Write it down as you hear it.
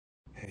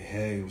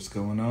Hey, what's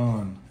going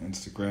on?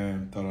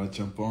 Instagram. Thought I'd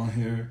jump on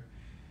here,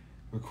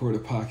 record a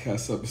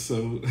podcast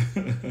episode,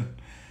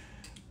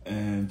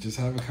 and just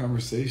have a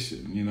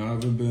conversation. I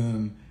haven't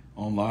been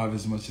on live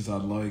as much as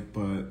I'd like,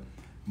 but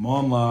I'm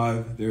on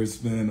live. There's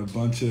been a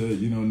bunch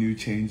of, new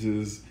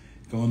changes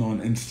going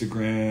on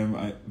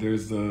Instagram.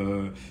 There's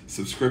the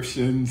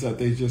subscriptions that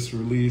they just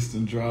released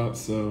and dropped,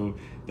 so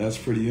that's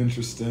pretty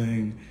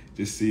interesting,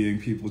 just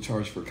seeing people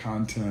charge for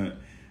content.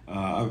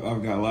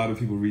 I've got a lot of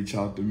people reach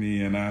out to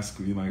me and ask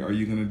me, like, are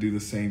you going to do the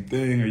same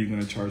thing? Are you going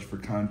to charge for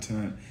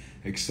content,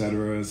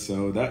 etc.?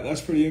 So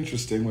that's pretty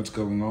interesting what's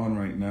going on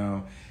right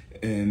now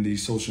in the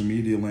social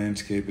media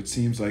landscape. It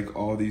seems like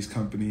all these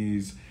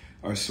companies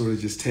are sort of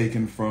just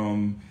taken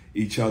from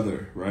each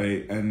other,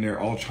 right? And they're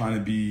all trying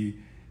to be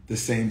the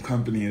same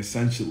company,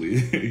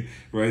 essentially,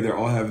 right? They're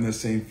all having the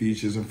same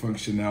features and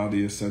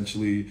functionality,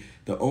 essentially.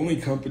 The only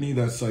company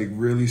that's like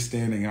really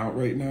standing out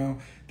right now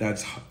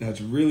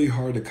that's really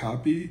hard to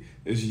copy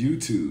is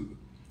YouTube,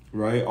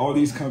 right? All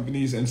these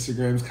companies,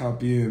 Instagram's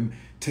copying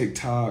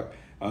TikTok,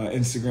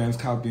 Instagram's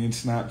copying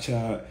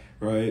Snapchat,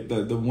 right?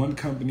 The one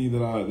company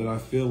that I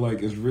feel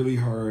like is really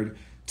hard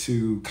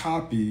to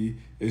copy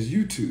is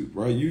YouTube,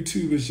 right?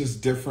 YouTube is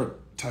just different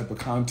type of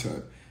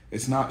content.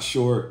 It's not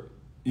short.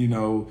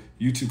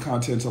 YouTube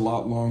content's a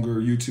lot longer.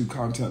 YouTube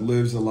content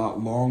lives a lot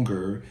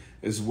longer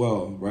as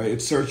well, right?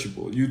 It's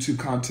searchable. YouTube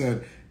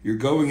content, you're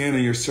going in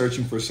and you're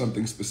searching for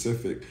something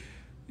specific.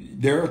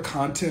 There are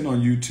content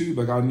on YouTube,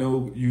 like I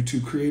know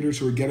YouTube creators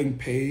who are getting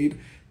paid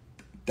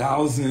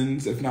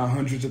thousands, if not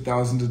hundreds of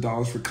thousands of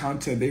dollars for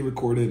content they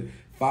recorded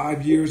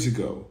 5 years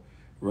ago,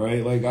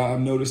 right? Like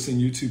I'm noticing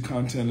YouTube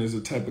content is a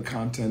type of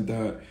content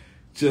that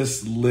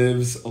just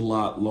lives a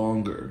lot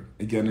longer.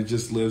 Again, it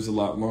just lives a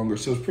lot longer.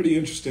 So it's pretty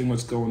interesting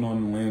what's going on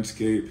in the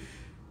landscape.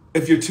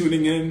 If you're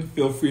tuning in,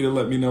 feel free to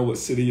let me know what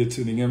city you're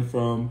tuning in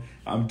from.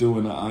 I'm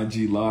doing an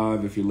IG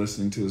Live. If you're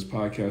listening to this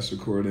podcast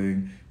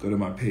recording, go to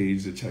my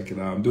page to check it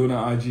out. I'm doing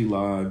an IG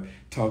Live,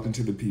 talking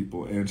to the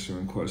people,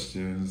 answering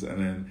questions, and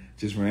then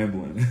just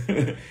rambling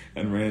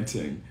and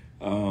ranting.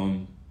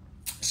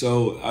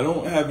 So I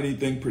don't have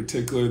anything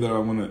particular that I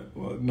want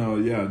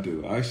to, I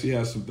do. I actually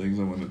have some things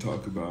I want to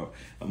talk about.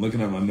 I'm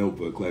looking at my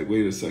notebook like,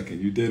 wait a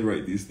second, you did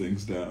write these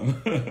things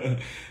down.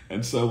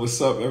 And so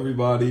what's up,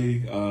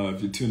 everybody?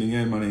 If you're tuning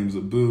in, my name's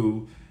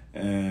Abu,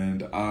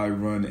 and I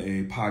run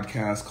a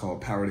podcast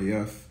called Powered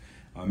AF.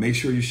 Make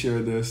sure you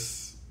share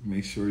this.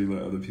 Make sure you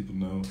let other people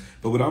know.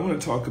 But what I want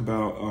to talk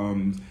about,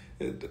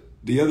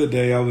 the other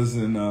day I was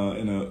in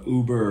a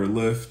Uber or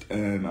Lyft,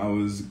 and I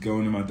was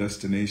going to my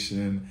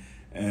destination.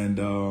 And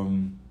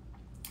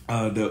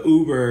the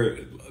Uber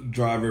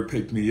driver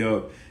picked me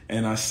up,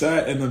 and I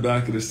sat in the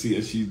back of the seat,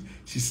 and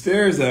she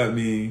stares at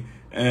me,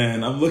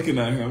 and I'm looking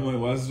at her. I'm like,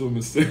 why is this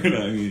woman staring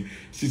at me?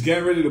 She's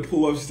getting ready to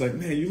pull up. She's like,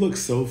 man, you look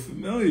so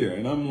familiar.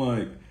 And I'm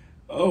like,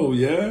 oh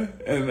yeah.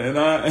 And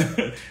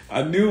I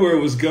I knew where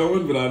it was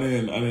going, but I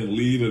didn't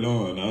lead it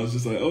on. I was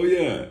just like, oh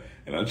yeah.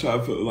 And I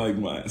tried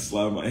to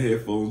slide my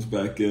headphones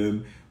back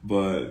in,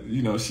 but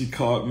she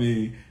caught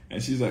me.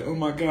 And she's like, oh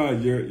my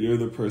God, you're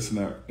the person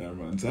that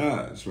runs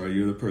ads, right?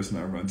 You're the person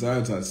that runs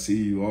ads. I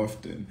see you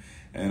often.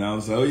 And I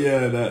was like, oh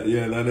yeah, that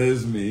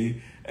is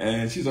me.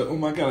 And she's like, oh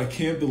my God, I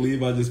can't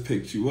believe I just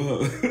picked you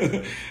up.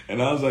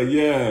 And I was like,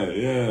 yeah.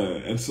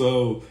 And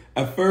so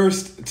at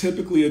first,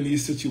 typically in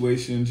these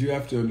situations, you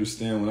have to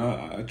understand when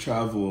I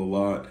travel a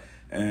lot,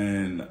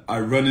 and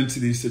I run into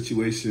these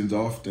situations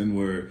often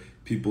where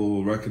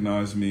people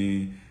recognize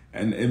me,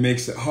 and it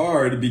makes it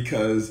hard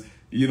because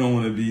you don't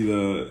want to be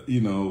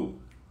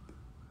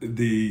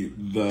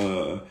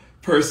the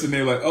person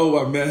they're like,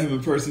 oh, I met him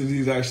in person,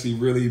 he's actually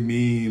really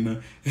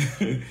mean.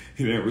 He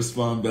didn't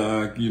respond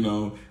back,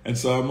 And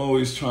so I'm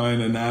always trying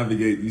to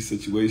navigate these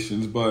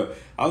situations. But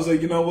I was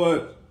like, you know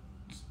what?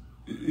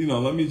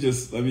 Let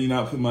me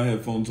not put my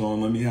headphones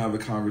on. Let me have a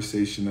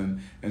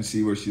conversation and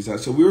see where she's at.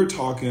 So we were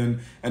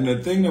talking, and the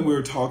thing that we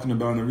were talking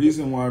about, and the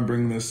reason why I'm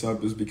bringing this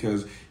up is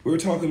because we were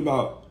talking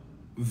about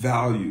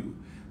value,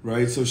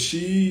 right? So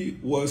she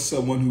was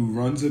someone who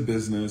runs a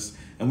business,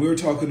 and we were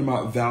talking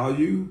about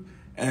value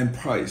and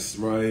price,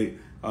 right?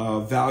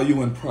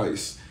 Value and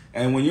price.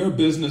 And when you're a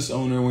business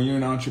owner, when you're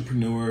an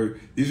entrepreneur,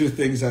 these are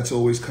things that's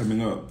always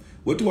coming up.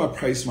 What do I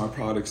price my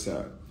products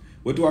at?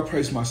 What do I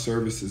price my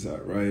services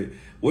at, right?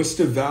 What's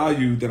the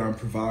value that I'm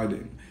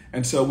providing?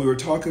 And so we were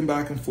talking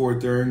back and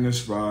forth during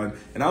this ride,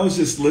 and I was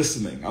just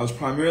listening. I was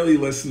primarily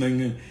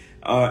listening,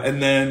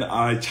 and then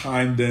I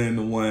chimed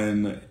in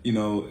when,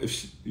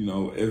 if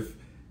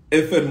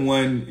and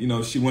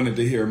when, she wanted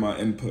to hear my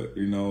input,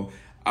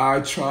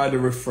 I try to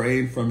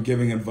refrain from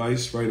giving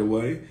advice right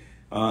away,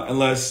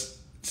 unless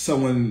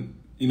someone,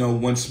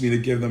 wants me to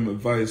give them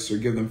advice or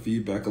give them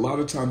feedback. A lot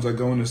of times I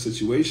go into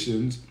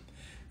situations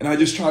and I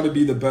just try to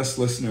be the best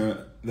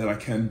listener that I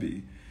can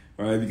be,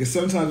 right? Because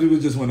sometimes people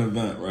just want to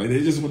vent, right?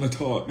 They just want to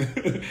talk.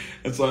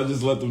 And so I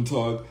just let them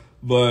talk.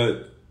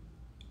 But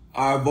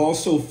I've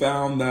also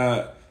found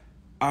that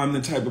I'm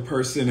the type of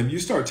person, if you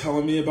start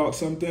telling me about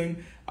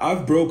something,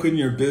 I've broken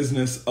your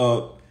business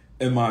up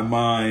in my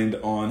mind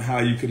on how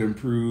you could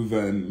improve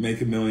and make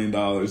 $1 million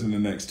in the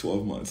next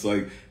 12 months.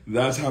 Like,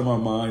 that's how my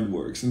mind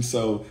works. And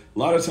so a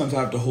lot of times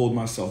I have to hold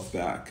myself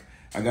back.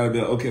 I got to be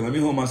like, okay, let me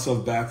hold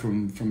myself back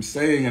from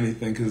saying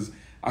anything, because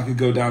I could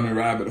go down the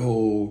rabbit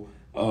hole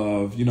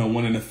of,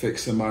 wanting to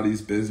fix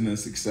somebody's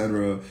business,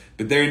 etc.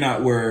 But they're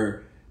not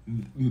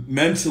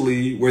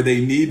mentally where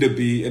they need to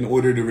be in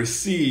order to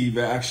receive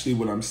actually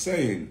what I'm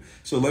saying.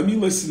 So let me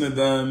listen to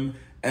them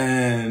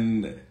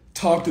and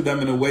talk to them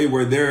in a way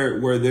where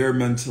they're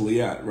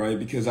mentally at, right?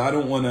 Because I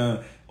don't want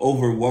to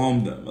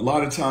overwhelm them. A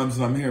lot of times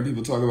when I'm hearing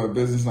people talk about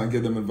business and I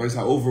give them advice,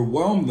 I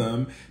overwhelm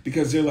them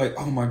because they're like,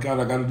 oh my God,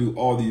 I got to do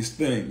all these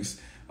things.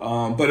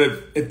 But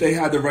if they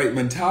had the right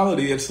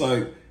mentality, it's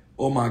like,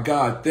 oh my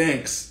God,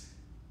 thanks.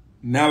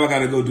 Now I got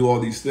to go do all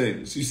these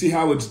things. You see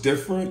how it's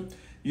different?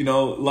 A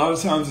lot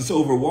of times it's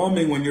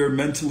overwhelming when you're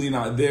mentally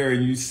not there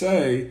and you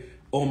say,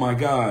 oh my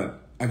God,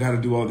 I got to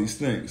do all these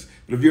things.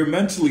 But if you're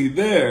mentally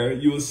there,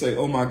 you will say,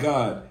 oh my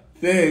God,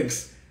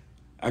 thanks,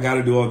 I got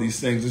to do all these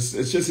things.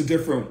 It's just a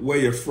different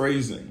way of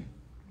phrasing.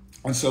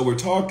 And so we're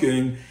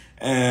talking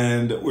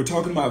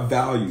about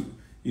value.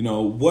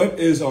 What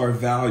is our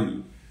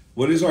value?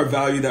 What is our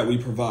value that we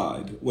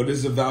provide? What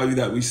is the value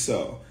that we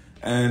sell?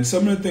 And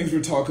some of the things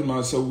we're talking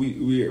about, so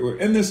we're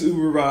in this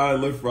Uber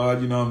ride, Lyft ride,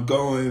 I'm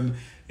going,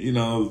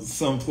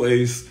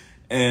 someplace,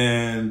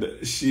 and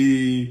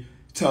she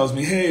tells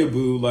me, hey,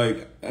 Abu,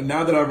 like,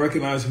 now that I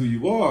recognize who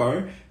you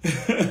are,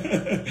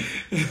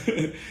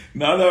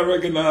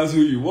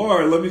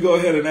 let me go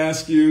ahead and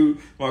ask you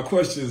my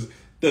questions.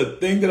 The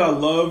thing that I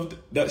loved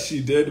that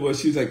she did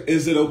was she was like,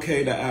 is it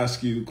okay to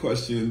ask you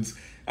questions?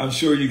 I'm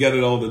sure you get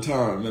it all the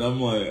time. And I'm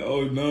like,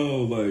 oh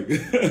no, like,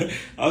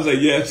 I was like,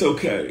 yeah, it's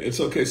okay. It's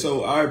okay.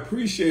 So I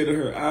appreciated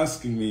her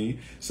asking me.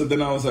 So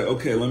then I was like,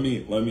 okay, let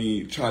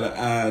me try to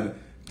add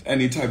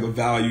any type of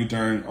value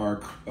during our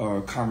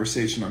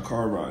conversation, our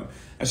car ride.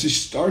 And she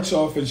starts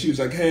off and she was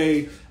like,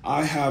 hey,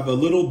 I have a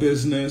little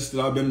business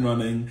that I've been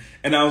running.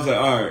 And I was like,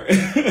 all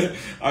right.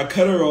 I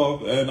cut her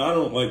off, and I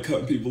don't like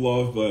cutting people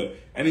off, but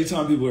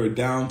anytime people are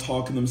down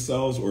talking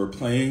themselves or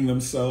playing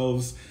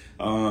themselves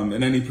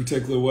in any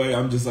particular way,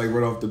 I'm just like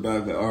right off the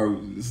bat that, all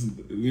right,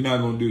 we're not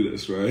going to do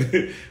this,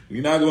 right?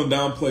 We're not going to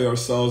downplay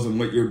ourselves and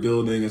what you're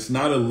building. It's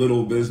not a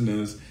little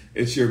business.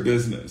 It's your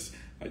business.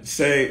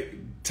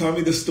 Tell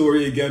me the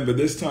story again, but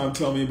this time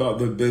tell me about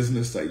the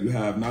business that you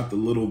have, not the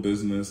little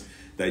business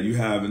that you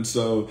have. And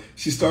so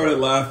she started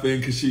laughing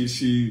because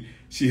she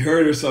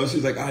heard herself.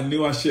 She's like, I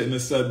knew I shouldn't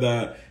have said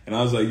that. And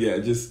I was like, yeah,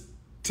 just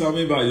tell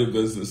me about your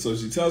business. So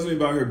she tells me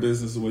about her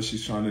business and what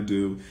she's trying to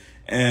do.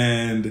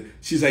 And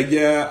she's like,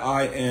 yeah,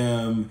 I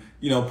am,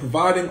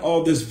 providing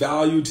all this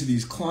value to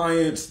these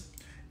clients,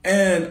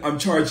 and I'm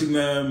charging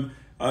them.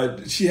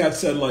 She had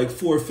said like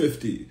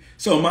 $450.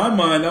 So in my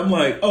mind, I'm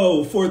like,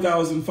 oh,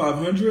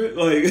 4,500.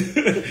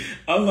 Like,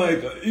 I'm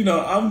like,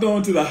 I'm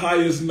going to the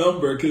highest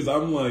number because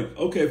I'm like,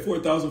 okay,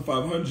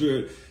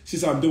 4,500. She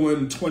said, I'm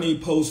doing 20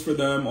 posts for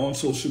them on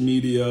social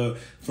media,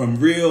 from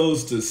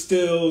reels to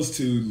stills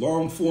to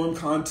long form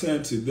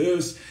content to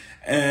this.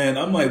 And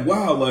I'm like,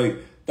 wow, like,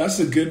 that's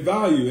a good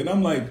value. And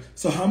I'm like,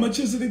 so how much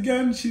is it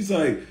again? She's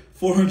like,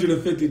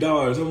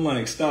 $450. I'm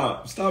like,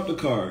 stop the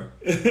car.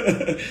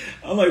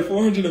 I'm like,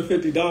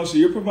 $450. So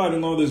you're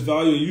providing all this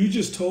value. You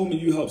just told me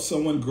you helped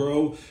someone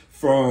grow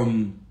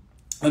from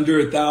under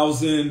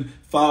 1,000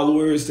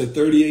 followers to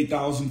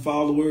 38,000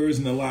 followers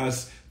in the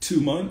last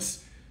 2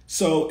 months.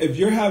 So if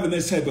you're having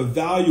this type of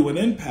value and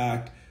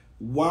impact,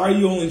 why are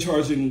you only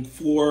charging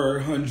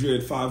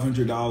 $400,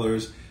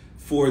 $500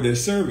 for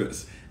this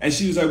service? And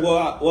she was like,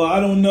 well, I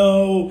don't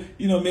know,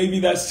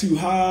 maybe that's too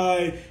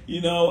high,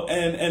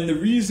 and the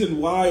reason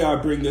why I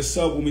bring this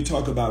up when we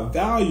talk about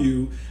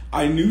value,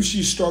 I knew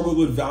she struggled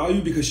with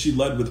value because she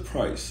led with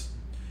price.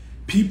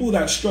 People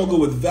that struggle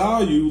with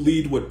value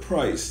lead with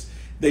price.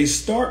 They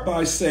start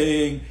by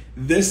saying,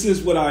 this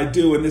is what I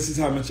do and this is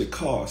how much it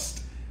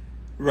costs,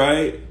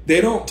 right?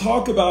 They don't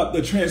talk about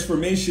the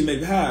transformation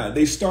they've had.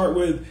 They start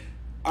with,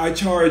 I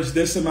charge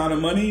this amount of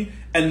money,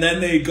 and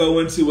then they go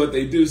into what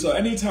they do. So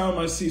anytime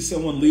I see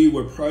someone lead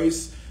with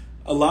price,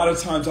 a lot of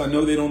times I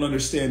know they don't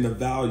understand the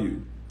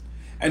value.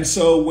 And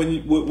so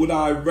what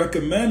I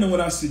recommend and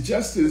what I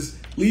suggest is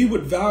lead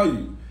with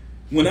value.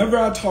 Whenever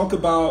I talk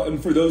about,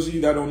 and for those of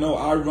you that don't know,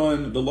 I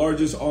run the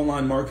largest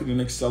online marketing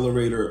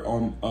accelerator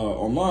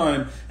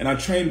online, and I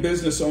train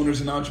business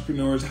owners and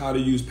entrepreneurs how to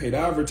use paid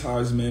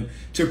advertisement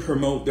to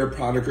promote their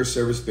product or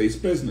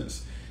service-based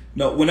business.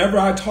 Now, whenever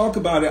I talk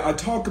about it, I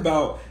talk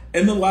about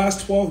in the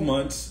last 12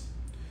 months,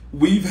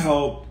 we've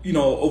helped,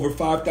 over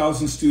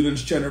 5,000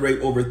 students generate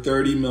over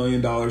 $30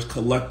 million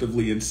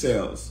collectively in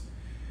sales.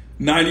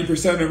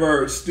 90% of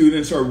our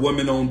students are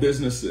women-owned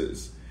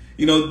businesses.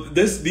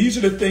 These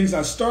are the things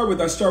I start with.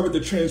 I start with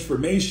the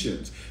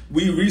transformations.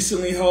 We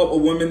recently helped a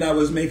woman that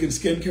was making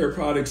skincare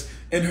products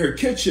in her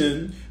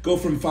kitchen go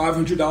from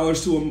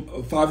 $500 to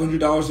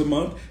 $500 a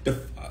month to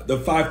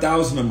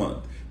 $5,000 a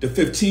month. To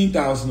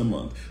 $15,000 a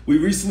month. We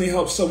recently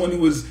helped someone who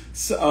was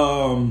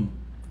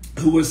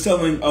who was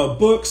selling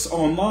books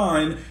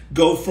online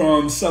go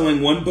from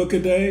selling 1 book a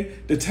day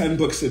to 10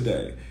 books a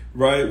day,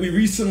 right? We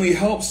recently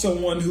helped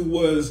someone who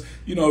was,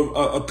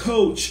 a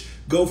coach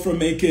go from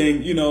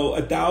making,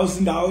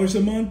 $1,000 a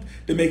month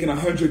to making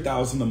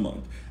 $100,000 a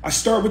month. I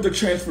start with the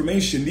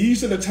transformation.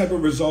 These are the type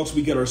of results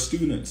we get our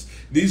students.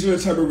 These are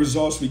the type of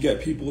results we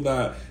get people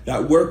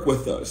that work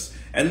with us.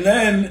 And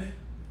then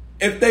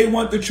if they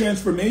want the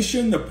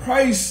transformation, the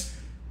price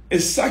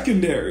is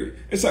secondary.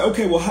 It's like,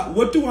 okay, well,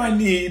 what do I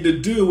need to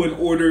do in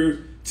order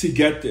to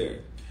get there?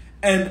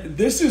 And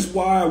this is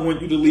why I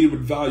want you to lead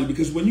with value,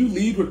 because when you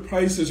lead with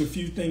price, there's a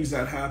few things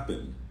that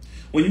happen.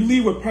 When you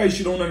lead with price,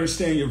 you don't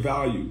understand your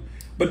value.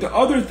 But the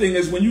other thing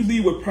is when you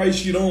lead with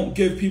price, you don't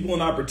give people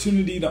an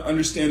opportunity to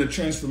understand the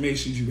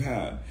transformations you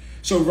had.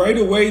 So right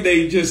away,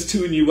 they just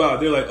tune you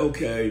out. They're like,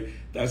 okay,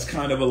 that's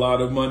kind of a lot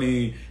of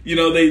money.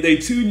 They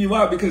tune you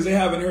out because they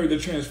haven't heard the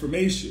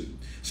transformation.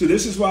 So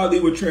this is why I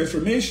lead with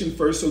transformation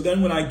first. So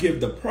then when I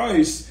give the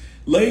price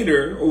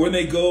later, or when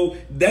they go,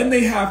 then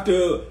they have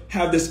to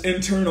have this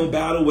internal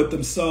battle with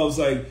themselves.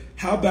 Like,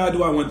 how bad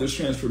do I want this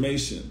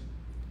transformation?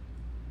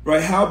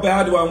 Right? How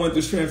bad do I want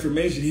this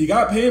transformation? He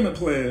got payment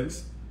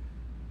plans.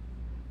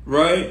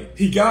 Right?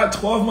 He got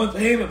 12-month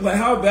payment plan.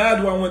 How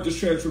bad do I want this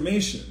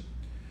transformation?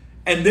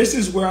 And this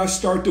is where I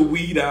start to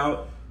weed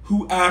out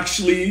who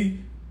actually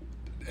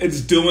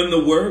is doing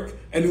the work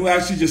and who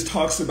actually just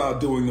talks about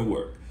doing the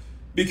work.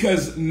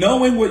 Because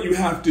knowing what you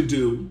have to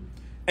do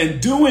and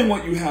doing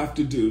what you have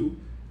to do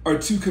are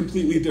two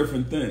completely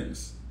different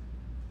things.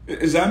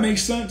 Does that make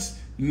sense?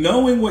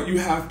 Knowing what you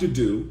have to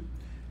do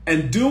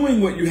and doing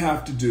what you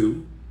have to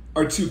do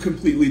are two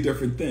completely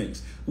different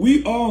things.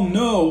 We all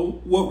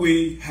know what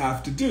we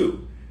have to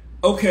do.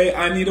 Okay,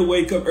 I need to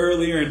wake up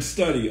earlier and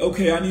study.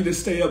 Okay, I need to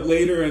stay up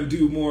later and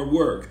do more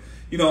work.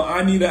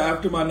 I need to,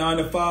 after my 9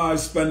 to 5,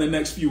 spend the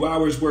next few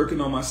hours working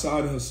on my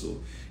side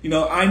hustle.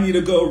 I need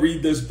to go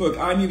read this book.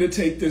 I need to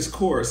take this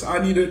course.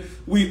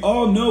 We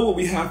all know what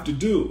we have to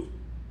do.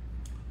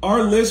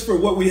 Our list for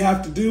what we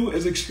have to do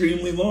is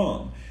extremely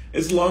long.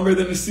 It's longer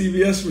than a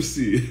CVS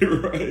receipt,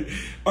 right?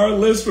 Our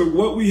list for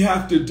what we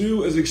have to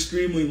do is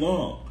extremely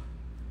long.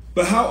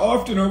 But how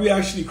often are we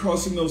actually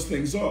crossing those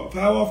things off?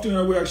 How often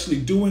are we actually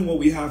doing what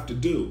we have to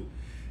do?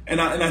 And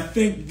I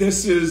think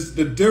this is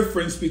the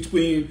difference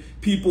between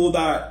people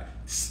that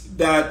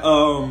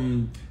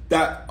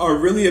are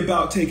really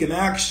about taking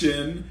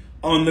action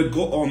on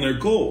their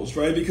goals,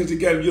 right? Because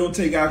again, if you don't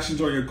take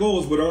actions on your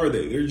goals, what are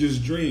they? They're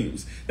just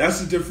dreams.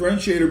 That's the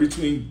differentiator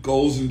between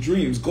goals and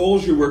dreams.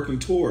 Goals you're working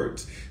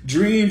towards.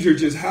 Dreams you're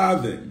just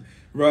having,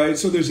 right?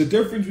 So there's a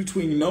difference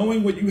between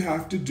knowing what you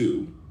have to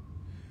do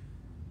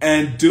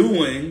and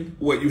doing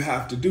what you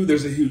have to do.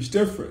 There's a huge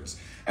difference.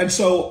 And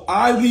so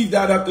I leave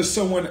that up to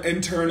someone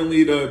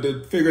internally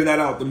to figure that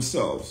out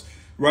themselves,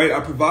 right? I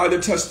provide the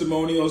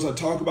testimonials, I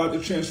talk about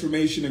the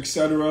transformation,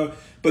 etc.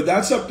 But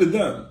that's up to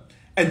them.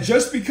 And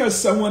just because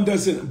someone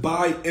doesn't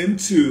buy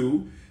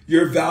into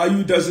your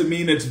value doesn't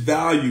mean it's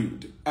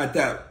valued at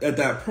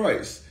that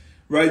price,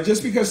 right?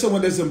 Just because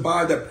someone doesn't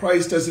buy that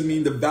price doesn't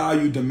mean the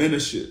value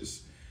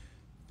diminishes.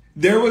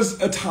 There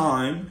was a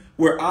time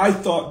where I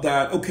thought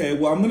that, okay,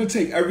 well, I'm going to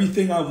take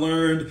everything I've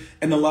learned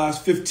in the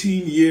last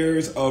 15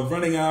 years of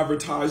running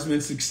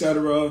advertisements,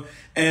 etc.,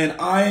 and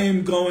I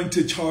am going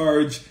to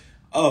charge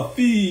a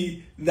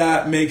fee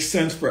that makes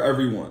sense for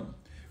everyone.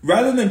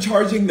 Rather than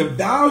charging the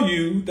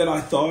value that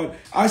I thought,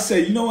 I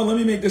said, you know what, let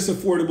me make this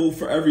affordable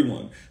for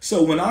everyone.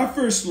 So when I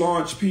first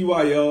launched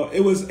PYL,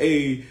 it was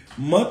a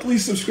monthly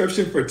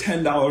subscription for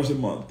 $10 a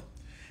month.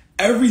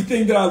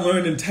 Everything that I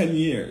learned in 15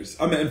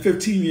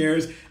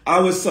 years, I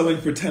was selling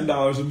for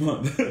 $10 a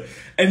month.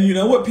 And you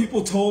know what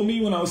people told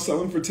me when I was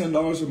selling for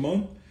 $10 a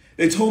month?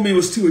 They told me it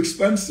was too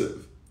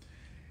expensive.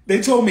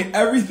 They told me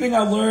everything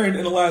I learned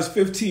in the last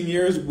 15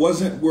 years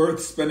wasn't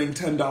worth spending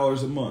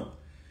 $10 a month.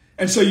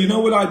 And so you know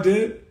what I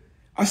did?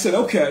 I said,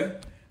 okay,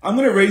 I'm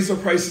going to raise the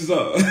prices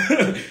up.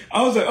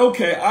 I was like,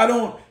 okay,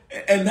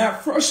 and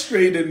that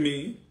frustrated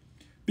me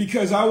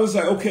because I was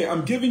like, okay,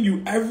 I'm giving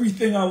you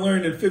everything I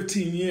learned in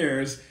 15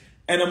 years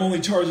and I'm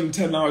only charging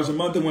 $10 a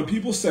month. And when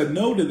people said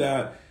no to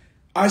that,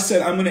 I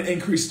said, I'm going to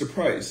increase the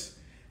price.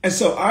 And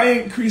so I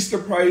increased the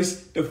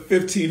price to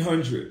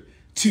 $1,500,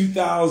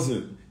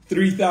 $2,000,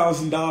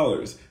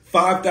 $3,000.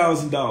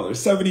 $5,000,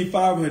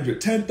 $7,500,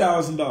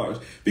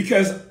 $10,000,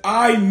 because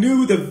I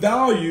knew the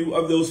value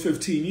of those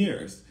 15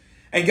 years.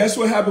 And guess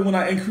what happened when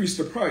I increased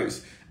the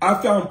price?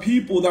 I found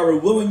people that were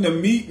willing to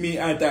meet me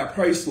at that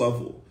price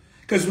level.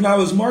 Because when I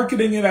was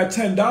marketing it at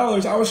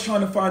 $10, I was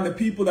trying to find the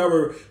people that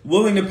were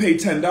willing to pay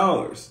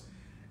 $10.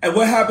 And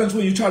what happens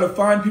when you try to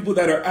find people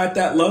that are at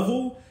that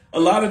level? A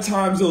lot of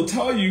times they'll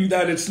tell you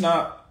that it's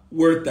not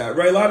worth that,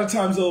 right? A lot of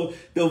times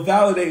they'll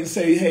validate and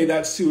say, hey,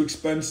 that's too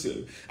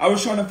expensive. I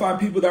was trying to find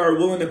people that were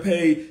willing to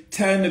pay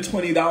 $10 to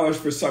 $20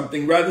 for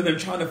something rather than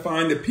trying to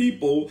find the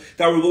people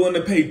that were willing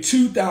to pay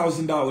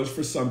 $2,000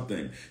 for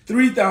something,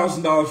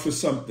 $3,000 for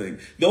something.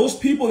 Those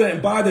people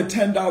didn't buy the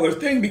 $10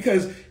 thing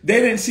because they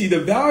didn't see the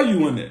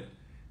value in it.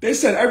 They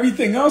said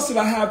everything else that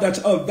I have that's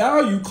of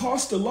value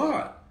cost a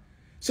lot.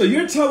 So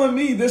you're telling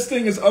me this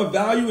thing is of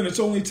value and it's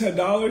only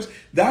 $10?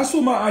 That's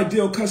what my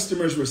ideal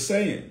customers were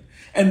saying.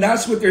 And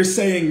that's what they're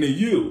saying to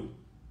you,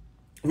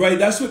 right?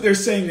 That's what they're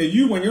saying to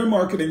you when you're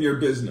marketing your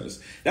business.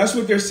 That's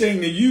what they're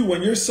saying to you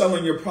when you're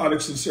selling your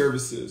products and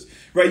services,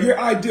 right? Your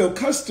ideal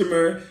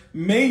customer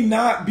may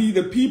not be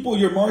the people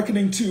you're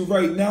marketing to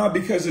right now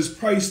because it's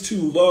priced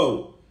too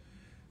low,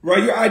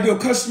 right? Your ideal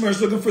customer is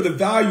looking for the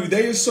value.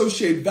 They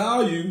associate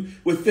value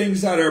with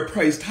things that are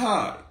priced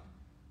high.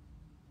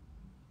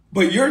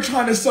 But you're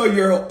trying to sell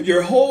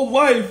your whole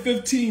life,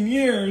 15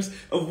 years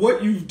of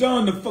what you've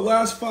done, the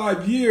last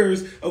 5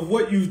 years of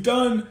what you've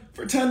done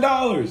for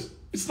 $10.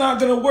 It's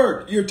not going to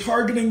work. You're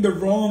targeting the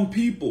wrong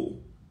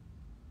people.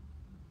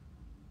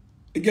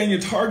 Again, you're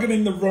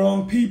targeting the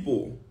wrong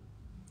people.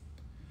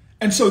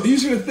 And so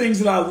these are the things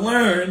that I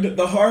learned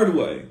the hard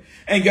way.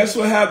 And guess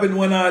what happened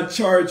when I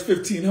charged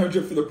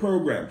 $1,500 for the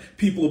program?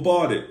 People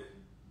bought it.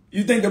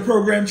 You think the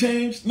program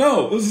changed?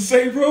 No, it was the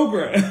same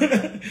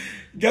program.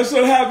 Guess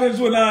what happens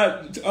when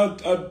I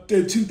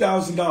did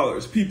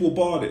 $2,000? People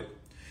bought it.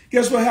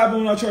 Guess what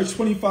happened when I charged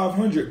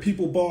 $2,500?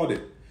 People bought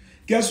it.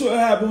 Guess what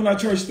happened when I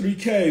charged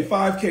 $3K,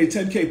 $5K,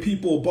 $10K?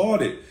 People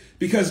bought it.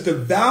 Because the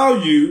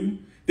value,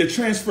 the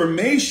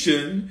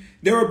transformation,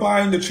 they were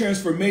buying the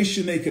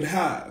transformation they could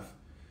have,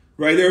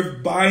 right? They're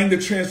buying the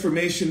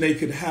transformation they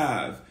could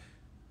have.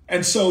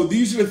 And so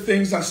these are the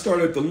things I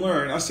started to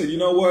learn. I said, you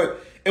know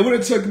what? It would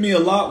have took me a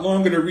lot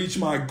longer to reach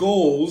my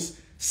goals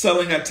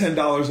selling at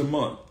 $10 a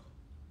month.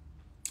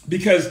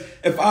 Because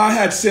if I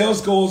had sales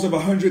goals of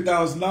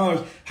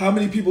 $100,000, how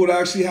many people would I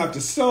actually have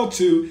to sell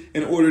to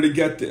in order to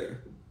get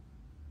there?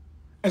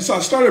 And so I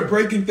started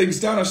breaking things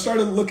down. I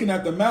started looking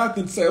at the math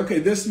and say, okay,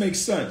 this makes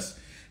sense.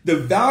 The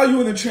value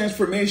in the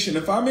transformation,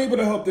 if I'm able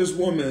to help this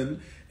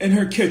woman in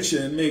her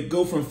kitchen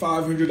go from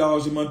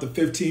 $500 a month to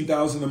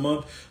 $15,000 a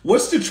month,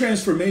 what's the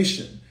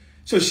transformation?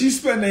 So she's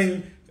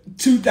spending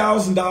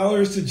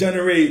 $2,000 to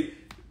generate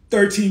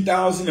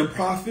 $13,000 in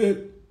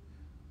profit.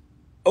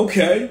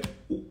 Okay.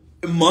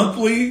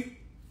 Monthly,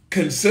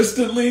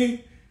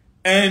 consistently,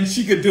 and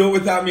she could do it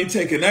without me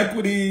taking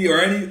equity or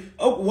any.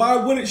 Oh, why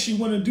wouldn't she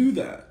want to do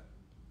that?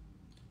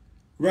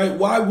 Right?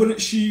 Why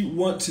wouldn't she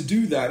want to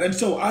do that? And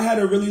so I had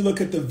to really look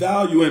at the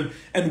value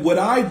and what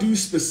I do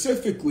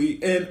specifically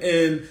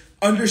in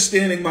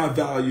understanding my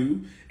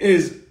value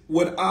is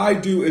what I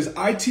do is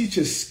I teach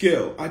a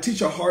skill. I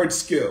teach a hard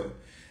skill.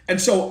 And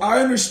so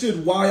I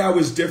understood why I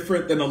was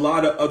different than a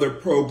lot of other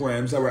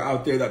programs that were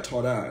out there that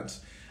taught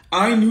ads.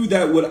 I knew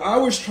that what I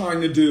was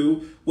trying to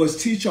do was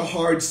teach a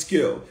hard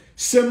skill.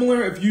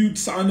 Similar, if you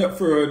signed up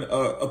for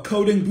a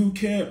coding boot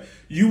camp,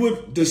 you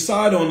would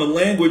decide on the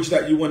language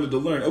that you wanted to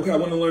learn. Okay, I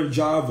want to learn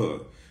Java.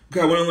 Okay,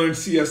 I want to learn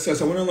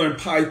CSS. I want to learn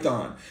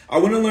Python. I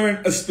want to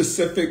learn a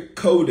specific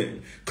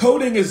coding.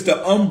 Coding is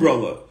the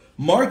umbrella.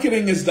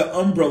 Marketing is the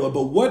umbrella.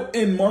 But what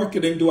in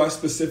marketing do I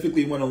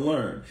specifically want to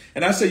learn?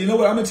 And I said, you know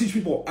what? I'm going to teach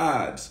people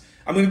ads.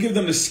 I'm going to give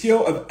them the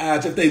skill of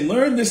ads. If they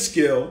learn this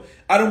skill,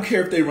 I don't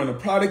care if they run a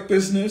product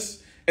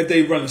business, if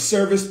they run a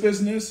service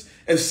business,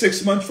 if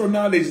 6 months from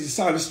now they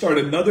decide to start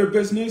another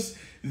business,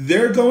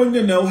 they're going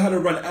to know how to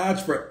run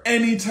ads for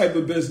any type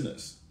of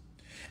business.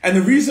 And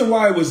the reason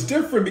why it was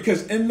different,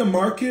 because in the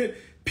market,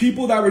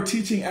 people that were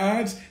teaching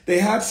ads, they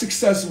had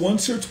success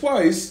once or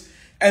twice,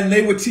 and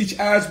they would teach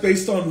ads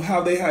based on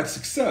how they had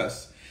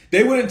success.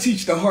 They wouldn't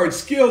teach the hard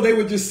skill. They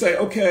would just say,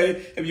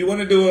 okay, if you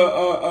want to do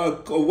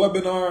a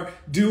webinar,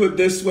 do it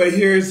this way.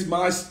 Here's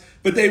my,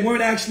 but they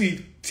weren't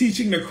actually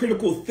teaching the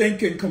critical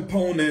thinking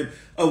component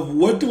of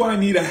what do I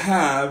need to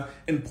have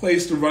in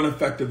place to run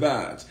effective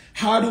ads?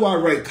 How do I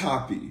write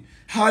copy?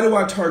 How do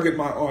I target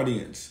my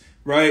audience?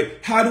 Right?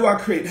 How do I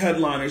create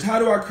headliners? How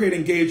do I create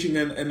engaging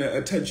and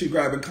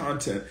attention-grabbing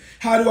content?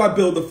 How do I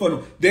build the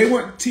funnel? They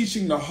weren't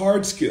teaching the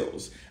hard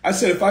skills. I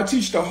said, if I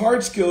teach the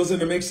hard skills,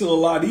 then it makes it a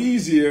lot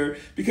easier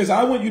because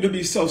I want you to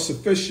be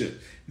self-sufficient.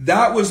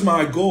 That was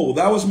my goal.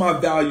 That was my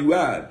value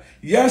add.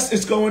 Yes,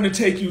 it's going to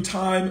take you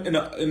time in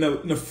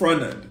the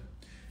front end.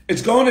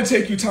 It's going to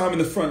take you time in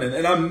the front end.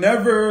 And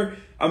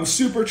I'm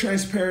super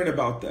transparent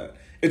about that.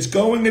 It's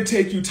going to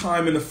take you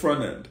time in the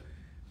front end.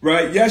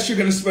 Right? Yes, you're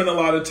going to spend a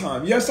lot of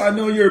time. Yes, I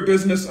know you're a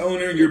business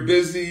owner, you're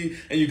busy,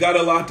 and you got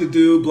a lot to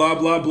do, blah,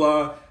 blah,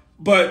 blah.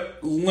 But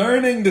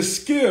learning the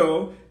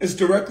skill is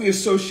directly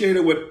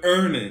associated with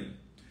earning.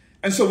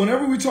 And so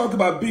whenever we talk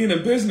about being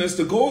in business,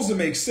 the goal is to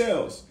make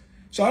sales.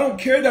 So I don't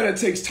care that it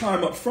takes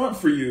time up front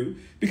for you,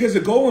 because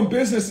the goal in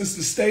business is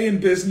to stay in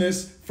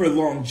business for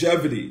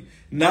longevity,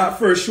 not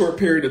for a short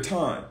period of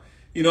time.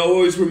 You know, it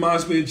always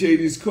reminds me of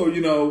JD's quote,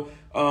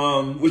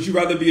 would you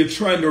rather be a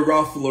trend or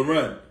Ralph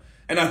Lauren?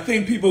 And I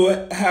think people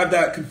have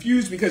that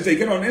confused because they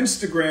get on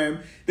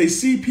Instagram, they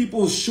see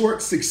people's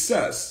short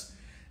success,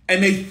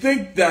 and they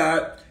think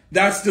that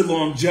that's the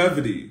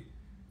longevity.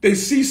 They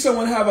see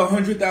someone have a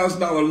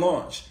 $100,000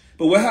 launch,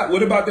 but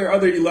what about their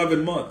other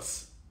 11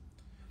 months?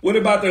 What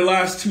about their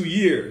last 2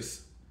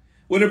 years?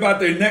 What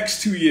about their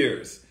next 2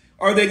 years?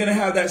 Are they going to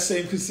have that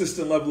same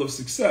consistent level of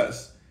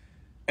success?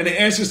 And the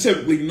answer is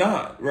typically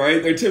not,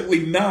 right? They're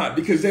typically not,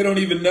 because they don't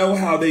even know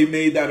how they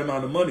made that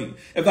amount of money.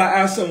 If I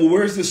ask them, well,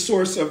 where's the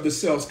source of the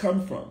sales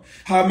come from?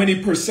 How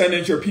many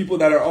percentage are people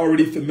that are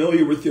already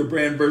familiar with your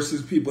brand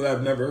versus people that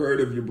have never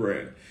heard of your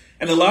brand?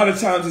 And a lot of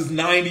times it's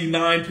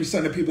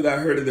 99% of people that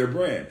heard of their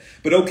brand.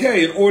 But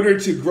okay, in order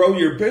to grow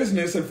your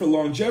business and for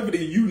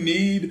longevity, you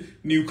need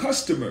new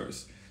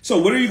customers.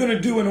 So what are you going to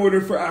do in order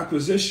for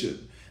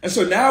acquisition? And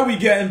so now we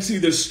get into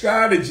the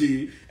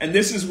strategy, and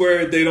this is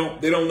where they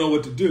don't know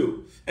what to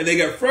do. And they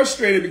get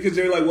frustrated because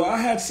they're like, well, I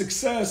had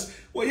success.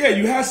 Well, yeah,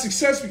 you had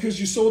success because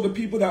you sold to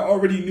people that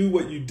already knew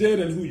what you did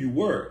and who you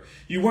were.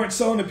 You weren't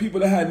selling to people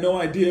that had no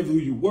idea of who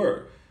you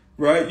were,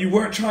 right? You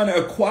weren't trying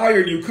to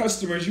acquire new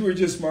customers. You were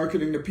just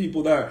marketing to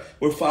people that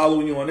were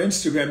following you on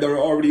Instagram that were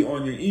already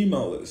on your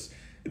email list.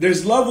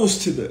 There's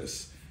levels to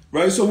this,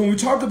 right? So when we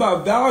talk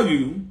about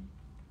value,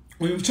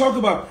 when we talk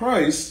about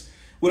price,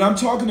 what I'm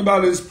talking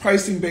about is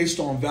pricing based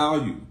on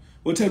value.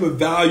 What type of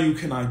value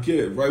can I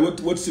give, right?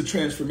 What's the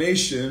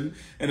transformation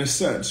in a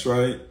sense,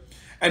 right?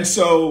 And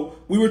so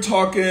we were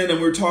talking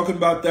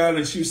about that,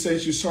 and she was saying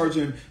she was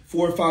charging $400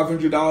 or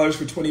 $500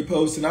 for 20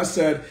 posts. And I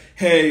said,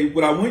 hey,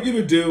 what I want you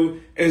to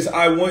do is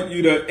I want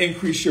you to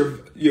increase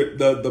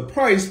the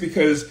price,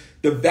 because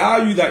the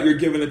value that you're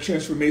giving the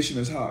transformation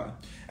is high.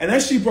 And then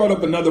she brought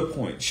up another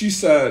point. She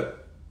said,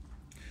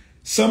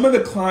 some of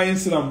the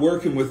clients that I'm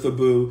working with,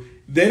 Abu,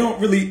 they don't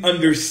really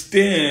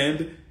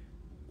understand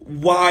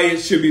why it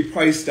should be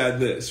priced at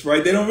this,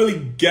 right? They don't really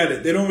get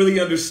it. They don't really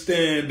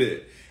understand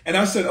it. And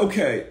I said,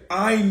 okay,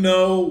 I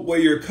know where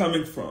you're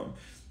coming from.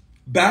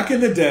 Back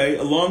in the day,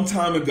 a long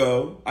time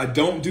ago, I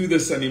don't do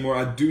this anymore.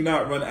 I do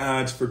not run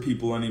ads for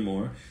people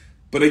anymore.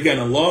 But again,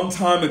 a long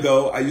time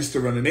ago, I used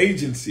to run an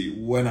agency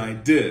when I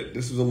did.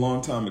 This was a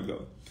long time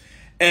ago.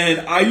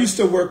 And I used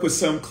to work with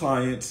some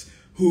clients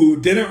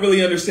who didn't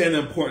really understand the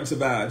importance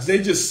of ads.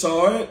 They just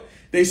saw it.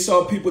 They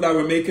saw people that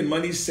were making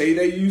money say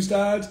they used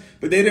ads,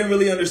 but they didn't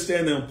really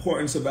understand the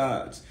importance of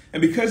ads.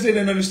 And because they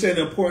didn't understand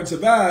the importance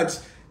of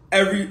ads,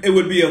 it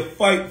would be a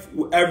fight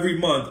every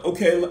month.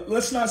 Okay,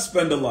 let's not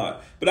spend a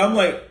lot. But I'm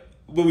like,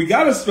 but we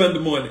got to spend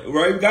the money,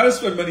 right? We got to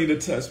spend money to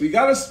test. We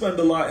got to spend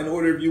a lot in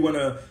order if you want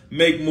to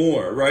make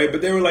more, right?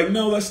 But they were like,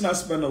 no, let's not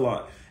spend a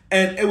lot.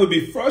 And it would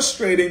be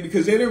frustrating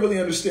because they didn't really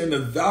understand the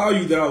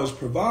value that I was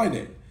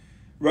providing,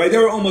 right? They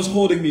were almost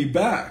holding me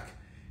back.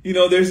 You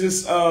know, there's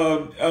this,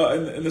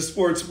 in the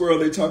sports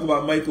world, they talk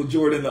about Michael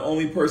Jordan. The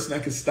only person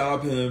that could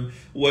stop him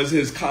was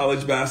his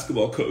college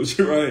basketball coach,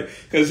 right?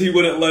 Because he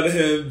wouldn't let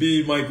him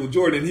be Michael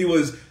Jordan. He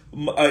was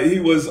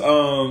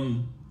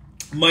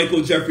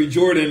Michael Jeffrey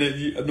Jordan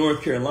in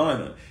North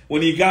Carolina.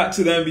 When he got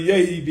to the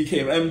NBA, he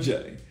became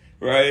MJ,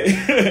 right?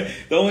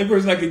 The only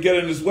person that could get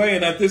in his way.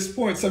 And at this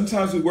point,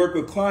 sometimes we work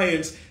with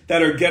clients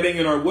that are getting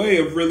in our way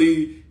of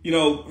really,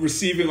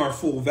 receiving our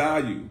full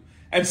value.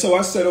 And so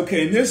I said,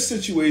 okay, in this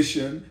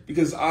situation,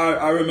 because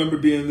I remember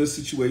being in this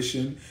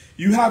situation,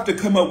 you have to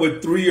come up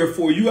with 3 or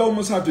 4, you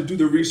almost have to do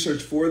the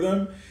research for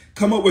them,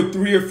 come up with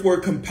 3 or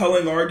 4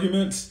 compelling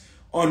arguments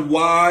on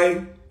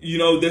why,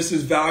 this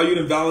is valued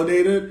and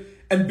validated,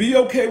 and be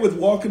okay with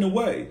walking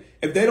away.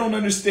 If they don't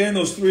understand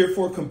those 3 or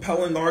 4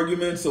 compelling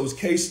arguments, those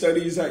case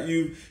studies that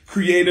you've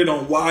created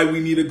on why we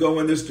need to go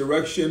in this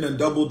direction and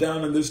double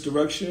down in this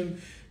direction,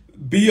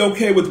 be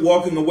okay with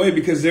walking away,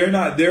 because they're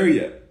not there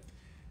yet.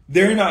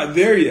 They're not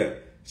there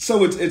yet.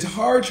 So it's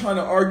hard trying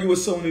to argue with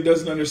someone who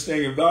doesn't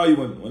understand your value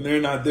when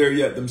they're not there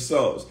yet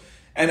themselves.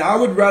 And I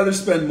would rather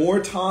spend more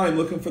time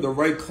looking for the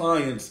right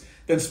clients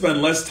than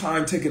spend less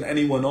time taking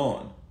anyone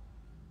on,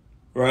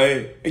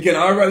 right? Again,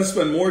 I'd rather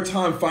spend more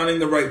time finding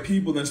the right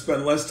people than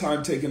spend less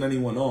time taking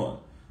anyone on.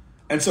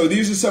 And so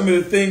these are some of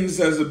the things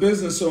as a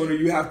business owner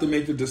you have to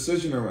make the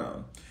decision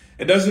around.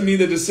 It doesn't mean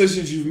the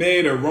decisions you've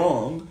made are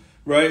wrong,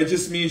 right? It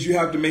just means you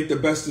have to make the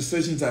best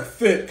decisions that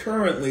fit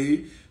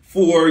currently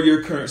for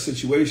your current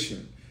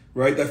situation,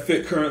 right? That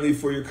fit currently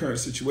for your current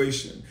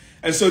situation.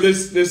 And so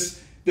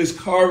this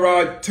car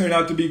ride turned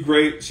out to be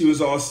great. She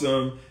was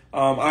awesome.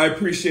 I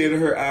appreciated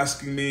her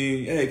asking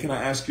me, hey, can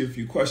I ask you a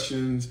few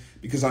questions?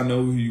 Because I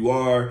know who you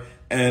are.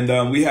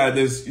 And we had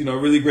this,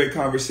 really great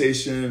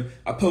conversation.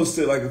 I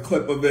posted like a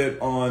clip of it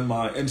on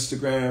my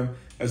Instagram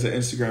as an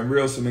Instagram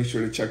reel, so make sure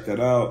to check that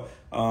out.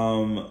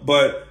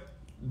 But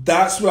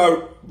that's what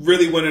I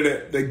really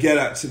wanted to get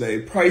at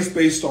today. Price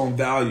based on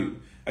value.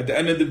 At the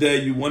end of the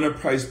day, you want a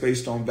price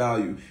based on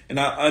value. And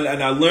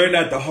I learned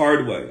that the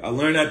hard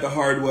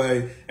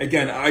way.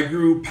 Again, I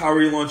grew Power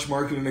Relaunch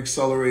Marketing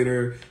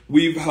Accelerator.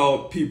 We've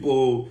helped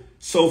people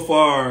so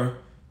far,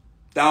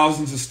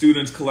 thousands of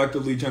students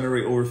collectively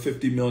generate over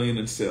 50 million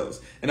in sales.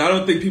 And I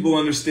don't think people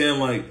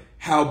understand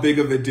how big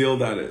of a deal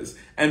that is.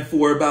 And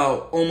for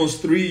about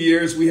almost 3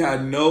 years, we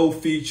had no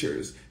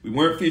features. We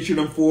weren't featured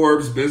on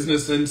Forbes,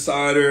 Business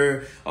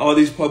Insider, all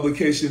these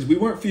publications. We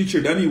weren't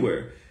featured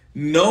anywhere.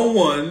 No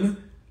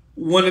one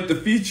wanted to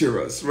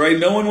feature us, right?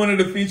 No one wanted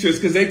to feature us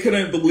because they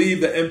couldn't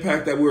believe the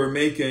impact that we were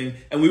making,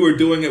 and we were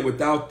doing it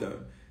without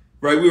them,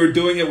 right? We were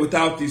doing it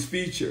without these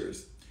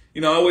features.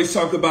 I always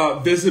talk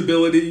about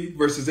visibility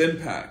versus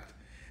impact.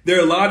 There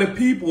are a lot of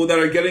people that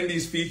are getting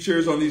these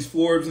features on these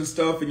Forbes and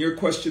stuff, and you're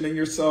questioning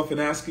yourself and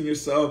asking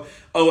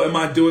yourself, oh, am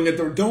I doing it?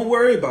 Don't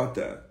worry about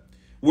that.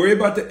 Worry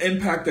about the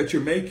impact that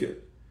you're making.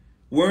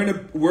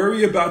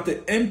 Worry about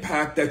the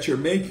impact that you're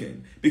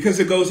making, because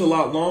it goes a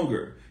lot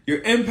longer. Your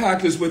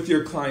impact is with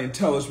your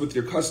clientele, it's with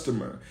your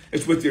customer,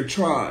 it's with your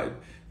tribe,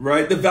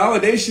 right? The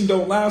validation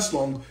don't last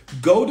long.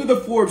 Go to the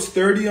Forbes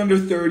 30 under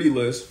 30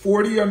 list,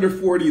 40 under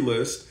 40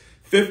 list,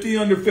 50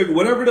 under 50,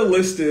 whatever the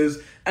list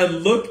is,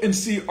 and look and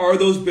see, are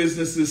those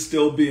businesses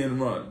still being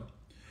run?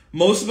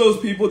 Most of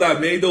those people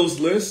that made those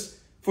lists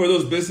for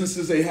those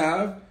businesses they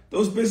have,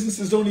 those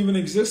businesses don't even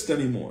exist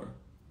anymore.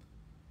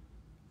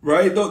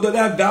 Right?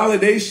 That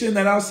validation,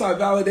 that outside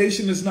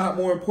validation is not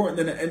more important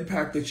than the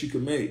impact that you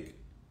can make.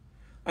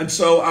 And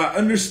so I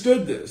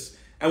understood this.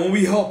 And when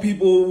we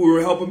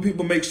were helping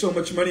people make so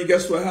much money,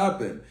 guess what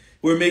happened?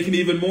 We're making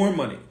even more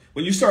money.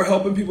 When you start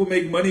helping people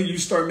make money, you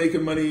start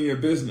making money in your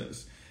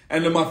business.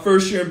 And in my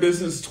first year in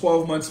business,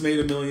 12 months made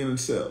 $1 million in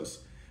sales,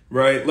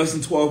 right? Less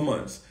than 12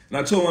 months. And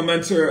I told my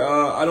mentor,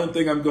 I don't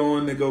think I'm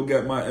going to go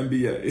get my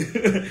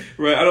MBA,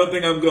 right? I don't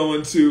think I'm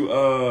going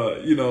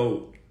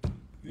to,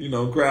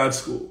 grad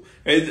school.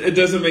 It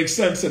doesn't make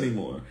sense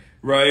anymore,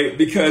 right?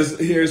 Because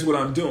here's what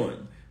I'm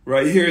doing,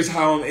 right? Here's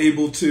how I'm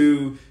able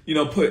to,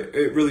 put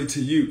it really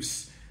to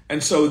use.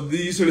 And so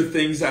these are the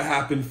things that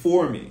happen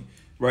for me,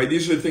 right?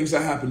 These are the things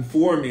that happen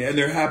for me, and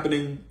they're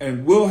happening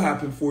and will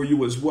happen for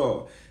you as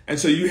well. And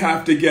so you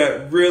have to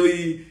get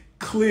really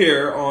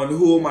clear on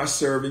who am I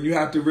serving. You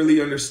have to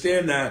really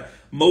understand that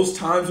most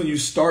times when you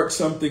start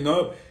something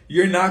up,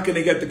 you're not going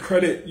to get the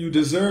credit you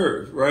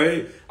deserve,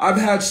 right? I've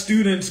had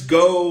students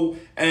go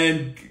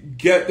and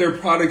get their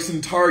products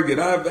in Target.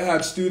 I've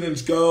had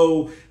students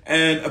go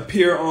and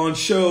appear on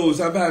shows.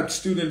 I've had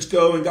students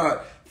go and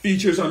got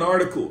features on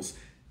articles.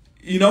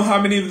 You know how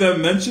many of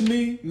them mention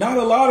me? Not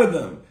a lot of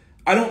them.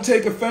 I don't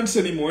take offense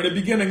anymore. In the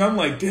beginning, I'm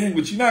like, dang,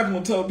 but you're not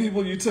going to tell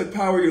people you took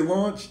Power Your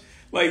Launch?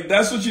 Like,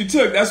 that's what you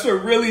took. That's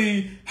what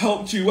really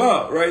helped you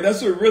out, right?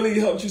 That's what really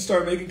helped you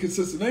start making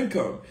consistent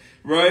income,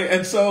 right?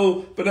 And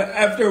so, but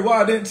after a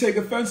while, I didn't take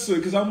offense to it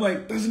because I'm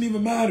like, doesn't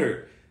even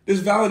matter. This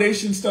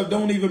validation stuff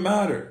don't even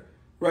matter,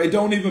 right?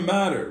 Don't even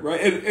matter, right?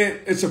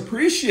 It's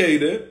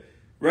appreciated,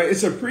 right?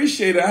 It's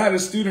appreciated. I had a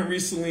student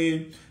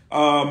recently,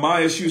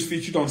 Maya, she was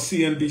featured on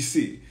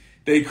CNBC.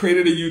 They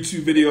created a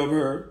YouTube video of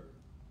her,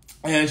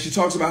 and she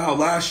talks about how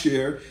last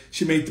year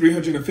she made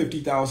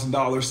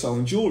 $350,000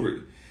 selling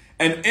jewelry.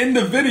 And in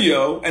the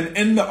video and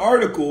in the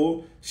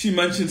article, she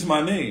mentions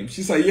my name.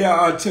 She's like,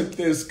 yeah, I took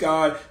this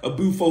guy,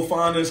 Abu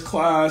Fofana's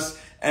class,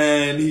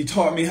 and he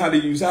taught me how to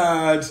use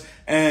ads.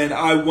 And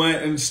I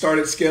went and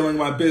started scaling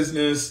my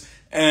business.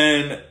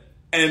 And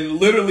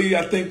literally,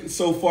 I think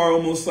so far,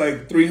 almost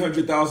like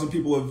 300,000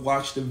 people have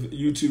watched the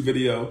YouTube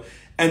video.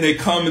 And they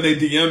come and they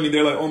DM me.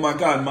 They're like, oh my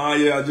God,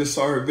 Maya, I just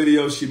saw her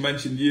video. She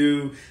mentioned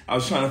you. I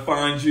was trying to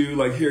find you.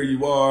 Like, here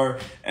you are.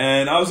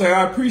 And I was like,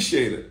 I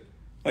appreciate it.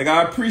 Like,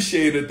 I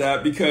appreciated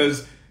that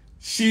because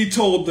she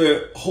told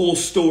the whole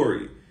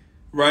story,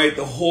 right?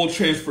 The whole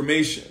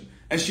transformation.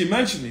 And she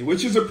mentioned me,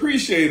 which is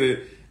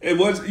appreciated. It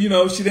was,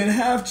 she didn't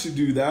have to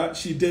do that.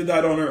 She did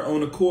that on her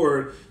own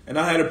accord, and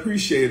I had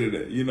appreciated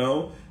it,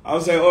 I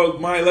was like, oh,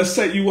 Maya, let's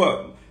set you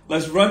up.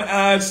 Let's run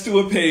ads to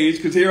a page,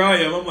 because here I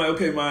am. I'm like,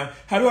 okay, Maya,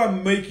 how do I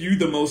make you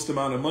the most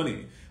amount of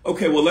money?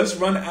 Okay, well, let's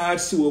run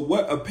ads to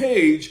a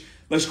page.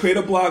 Let's create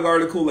a blog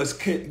article. Let's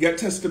get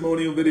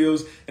testimonial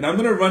videos. And I'm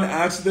going to run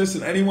ads to this.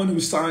 And anyone who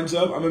signs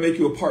up, I'm going to make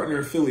you a partner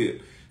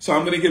affiliate. So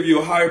I'm going to give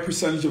you a higher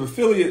percentage of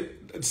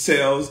affiliate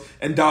sales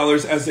and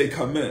dollars as they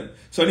come in.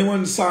 So anyone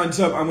who signs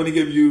up, I'm going to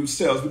give you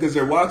sales because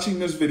they're watching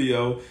this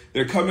video.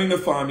 They're coming to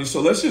find me. So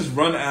let's just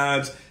run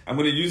ads. I'm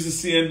going to use the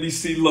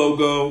CNBC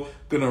logo.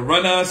 Going to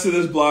run ads to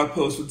this blog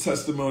post with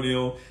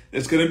testimonial.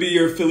 It's going to be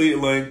your affiliate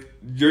link.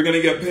 You're going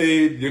to get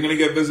paid. You're going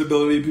to get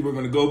visibility. People are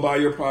going to go buy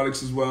your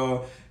products as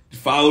well.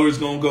 Followers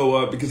gonna go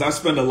up because I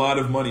spend a lot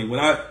of money. When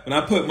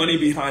I put money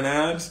behind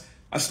ads,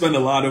 I spend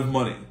a lot of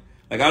money.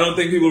 Like, I don't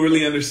think people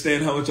really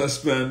understand how much I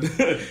spend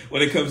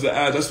when it comes to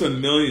ads. I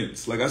spend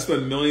millions. Like, I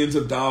spend millions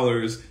of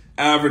dollars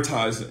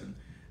advertising.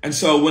 And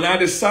so when I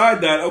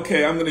decide that,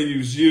 okay, I'm gonna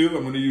use you,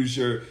 I'm gonna use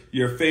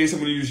your face, I'm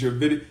gonna use your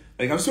video,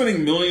 like, I'm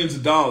spending millions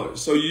of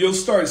dollars. So you'll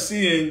start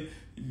seeing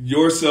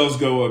your sales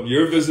go up,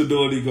 your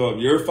visibility go up,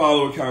 your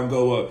follower count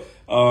go up.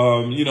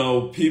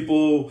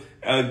 People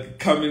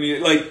coming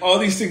in, like, all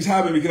these things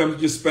happen because I'm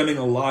just spending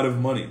a lot of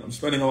money. I'm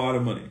spending a lot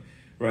of money,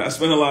 right? I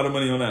spend a lot of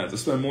money on ads. I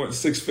spend more than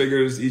 6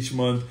 figures each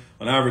month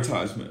on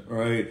advertisement,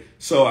 right?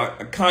 So I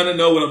kind of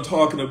know what I'm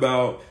talking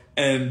about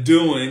and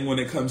doing when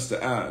it comes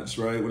to ads,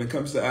 right? When it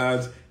comes to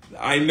ads,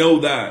 I know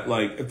that.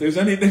 Like, if there's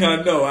anything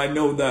I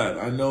know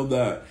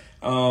that.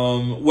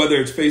 Whether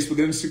it's Facebook,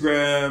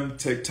 Instagram,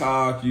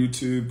 TikTok,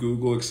 YouTube,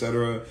 Google,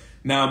 etc.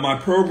 Now, my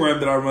program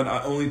that I run,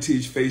 I only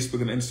teach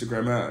Facebook and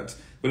Instagram ads.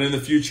 But in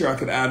the future, I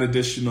could add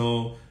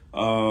additional,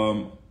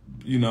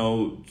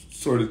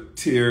 sort of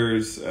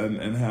tiers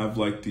and have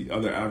like the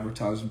other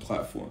advertising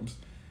platforms.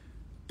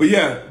 But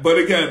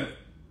again,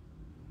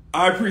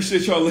 I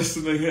appreciate y'all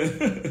listening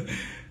in.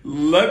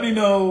 Let me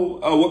know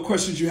what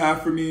questions you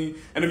have for me.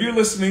 And if you're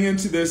listening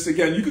into this,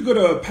 again, you could go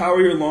to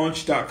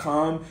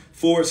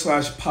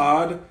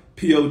poweryourlaunch.com/pod,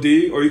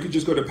 P-O-D, or you could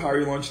just go to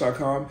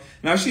poweryourlaunch.com.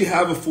 And I actually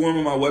have a form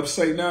on my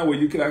website now where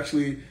you could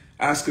actually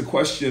ask a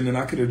question and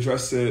I could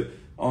address it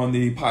on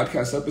the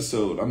podcast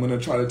episode. I'm going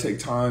to try to take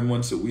time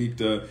once a week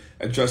to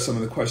address some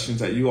of the questions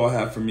that you all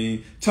have for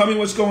me. Tell me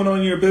what's going on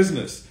in your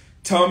business.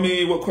 Tell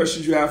me what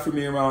questions you have for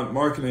me around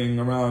marketing,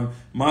 around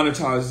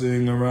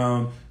monetizing,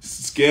 around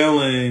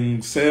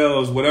scaling,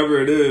 sales, whatever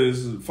it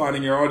is,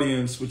 finding your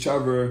audience,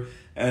 whichever,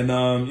 and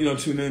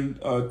tune in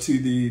to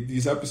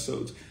these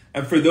episodes.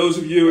 And for those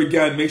of you,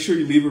 again, make sure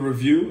you leave a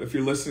review if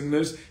you're listening to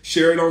this.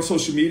 Share it on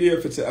social media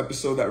if it's an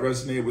episode that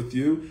resonated with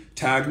you.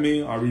 Tag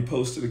me, I'll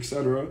repost it,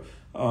 etc.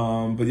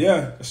 But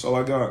yeah, that's all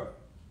I got.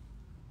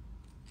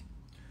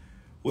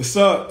 What's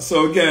up?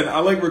 So again, I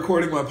like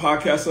recording my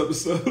podcast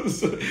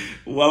episodes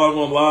while I'm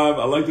on live.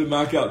 I like to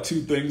knock out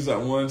 2 things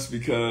at once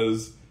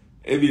because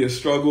it'd be a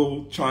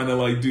struggle trying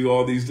to do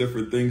all these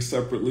different things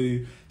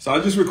separately. So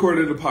I just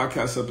recorded a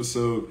podcast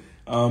episode.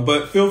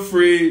 But feel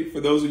free, for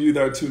those of you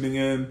that are tuning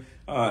in,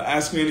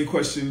 ask me any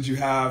questions you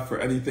have for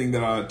anything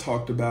that I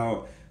talked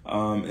about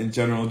in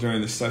general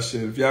during the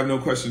session. If you have no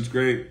questions,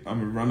 great.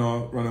 I'm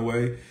gonna run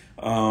away.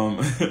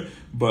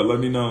 But let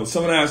me know.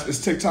 Someone asked, is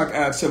TikTok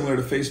ads similar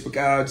to Facebook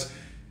ads?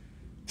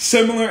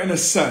 Similar in a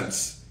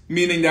sense,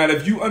 meaning that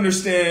if you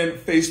understand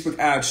Facebook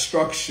ad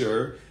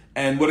structure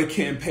and what a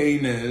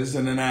campaign is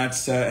and an ad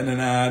set and an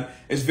ad,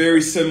 is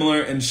very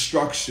similar in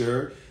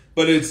structure,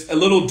 but it's a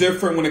little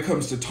different when it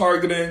comes to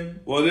targeting.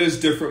 Well, it is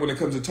different when it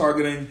comes to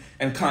targeting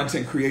and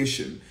content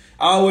creation.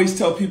 I always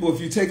tell people if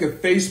you take a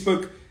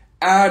Facebook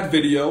ad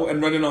video and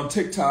run it on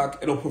TikTok,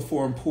 it'll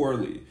perform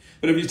poorly.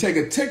 But if you take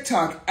a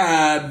TikTok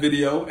ad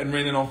video and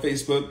run it on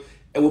Facebook,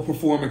 it will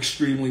perform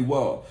extremely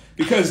well.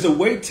 Because the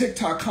way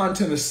TikTok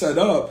content is set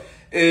up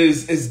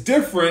is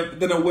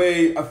different than the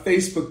way a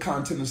Facebook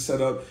content is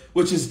set up,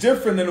 which is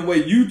different than the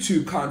way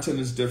YouTube content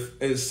is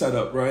set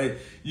up, right?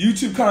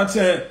 YouTube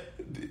content,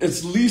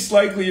 it's least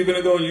likely you're going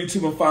to go on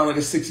YouTube and find a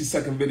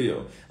 60-second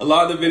video. A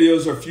lot of the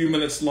videos are a few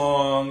minutes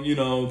long,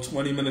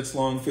 20 minutes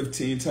long,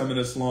 10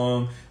 minutes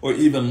long, or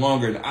even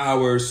longer, an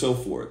hour, so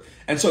forth.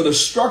 And so the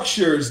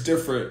structure is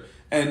different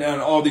and on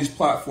all these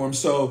platforms.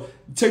 So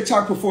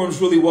TikTok performs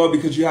really well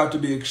because you have to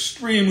be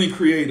extremely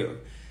creative,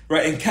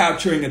 right? And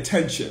capturing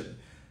attention.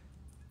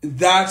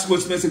 That's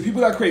what's missing.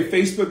 People that create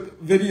Facebook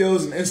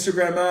videos and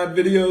Instagram ad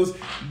videos,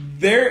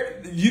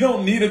 you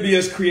don't need to be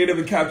as creative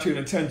in capturing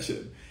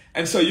attention.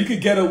 And so you could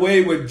get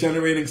away with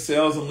generating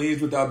sales and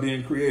leads without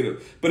being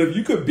creative. But if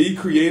you could be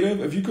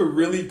creative, if you could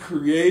really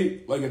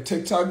create a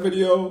TikTok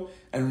video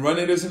and run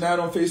it as an ad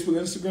on Facebook,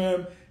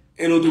 Instagram,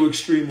 it'll do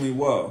extremely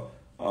well.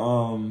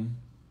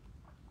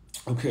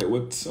 Okay,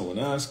 what someone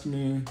asked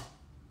me.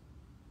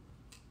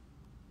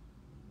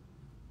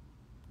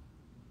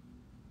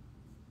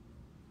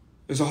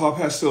 Is the Hall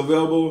Pass still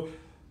available?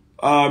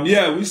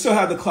 Yeah, we still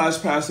have the Class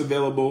Pass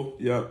available.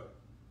 Yep.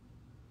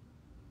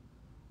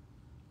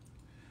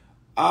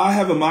 I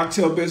have a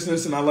mocktail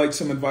business and I like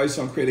some advice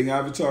on creating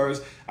avatars.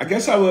 I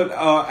guess I would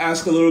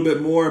ask a little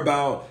bit more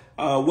about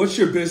what's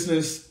your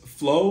business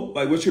flow?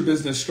 What's your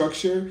business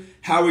structure?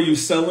 How are you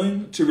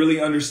selling to really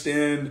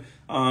understand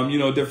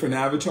different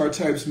avatar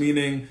types,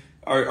 meaning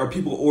are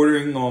people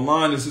ordering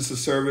online? Is this a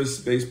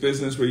service-based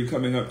business where you're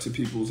coming up to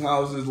people's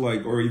houses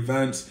or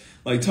events?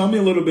 Tell me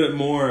a little bit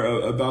more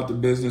about the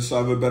business so I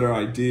have a better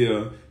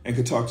idea and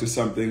could talk to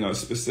something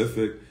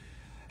specific.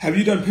 Have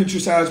you done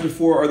Pinterest ads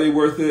before? Are they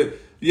worth it?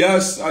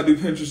 Yes, I do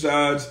Pinterest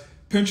ads.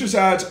 Pinterest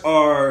ads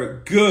are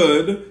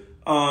good.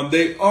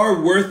 They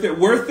are worth it.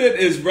 Worth it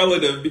is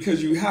relative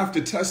because you have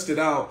to test it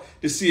out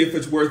to see if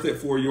it's worth it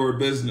for your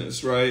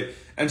business, right?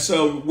 And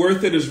so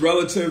worth it is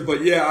relative,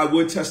 but yeah, I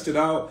would test it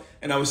out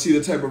and I would see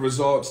the type of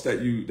results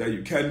that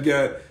you can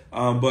get.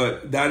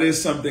 But that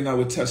is something I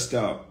would test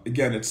out.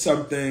 Again, it's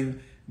something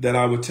that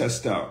I would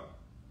test out.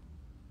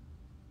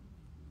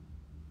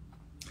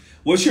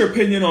 What's your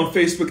opinion on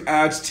Facebook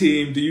ads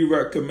team? Do you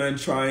recommend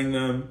trying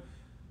them?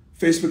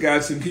 Facebook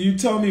ads team. Can you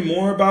tell me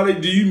more about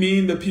it? Do you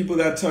mean the people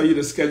that tell you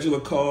to schedule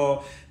a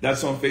call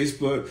that's on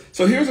Facebook?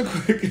 So here's a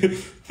quick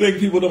thing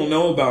people don't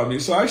know about me.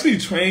 So I actually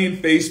train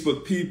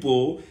Facebook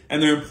people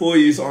and their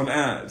employees on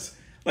ads.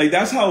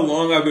 That's how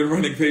long I've been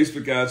running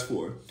Facebook ads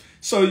for.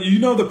 So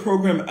the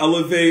program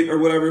Elevate or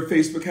whatever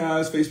Facebook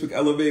has, Facebook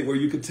Elevate, where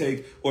you could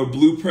take, or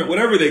Blueprint,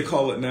 whatever they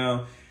call it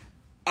now.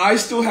 I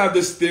still have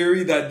this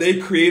theory that they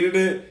created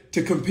it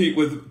to compete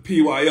with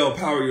PYL,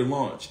 Power Your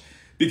Launch,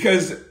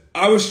 because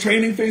I was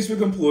training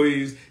Facebook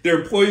employees.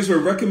 Their employees were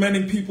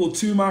recommending people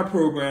to my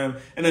program.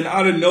 And then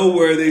out of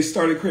nowhere, they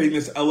started creating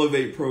this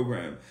Elevate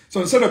program. So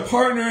instead of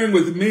partnering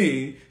with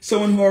me,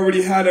 someone who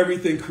already had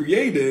everything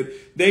created,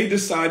 they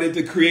decided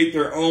to create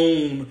their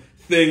own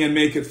thing and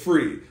make it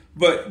free.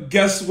 But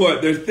guess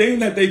what? Their thing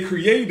that they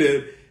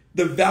created,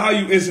 the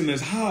value isn't as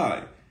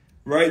high,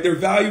 right? Their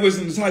value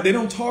isn't as high. They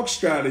don't talk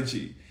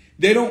strategy.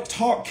 They don't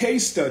talk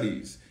case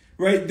studies,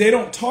 right? They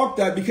don't talk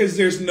that because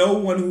there's no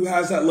one who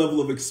has that level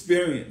of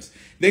experience.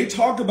 They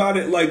talk about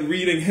it like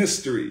reading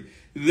history.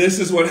 This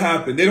is what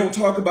happened. They don't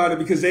talk about it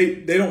because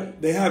they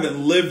haven't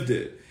lived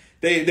it.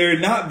 They're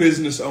not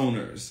business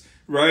owners,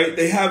 right?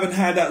 They haven't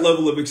had that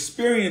level of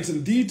experience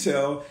and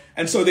detail,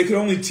 and so they could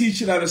only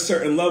teach it at a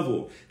certain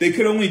level. They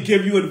could only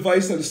give you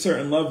advice at a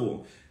certain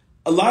level.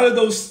 A lot of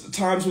those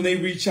times when they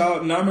reach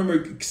out, and I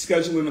remember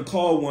scheduling a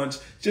call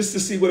once just to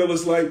see what it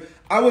was like,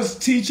 I was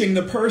teaching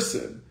the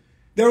person.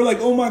 They were like,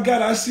 oh my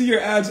God, I see your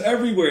ads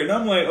everywhere. And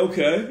I'm like,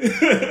 okay.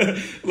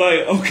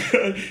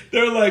 Okay.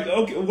 They're like,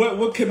 okay,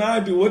 what can I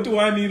do? What do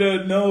I need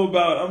to know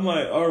about? I'm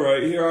like, all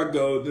right, here I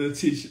go, the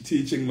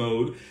teaching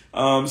mode.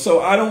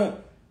 So I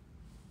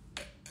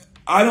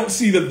don't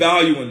see the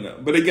value in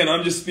them. But again,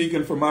 I'm just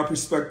speaking from my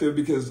perspective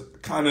because I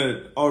kind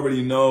of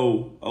already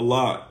know a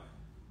lot.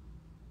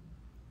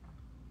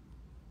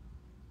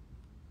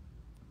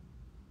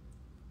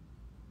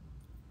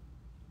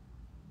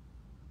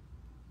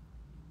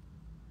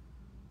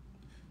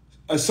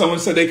 Someone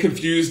said they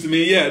confused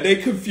me. Yeah, they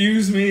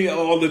confuse me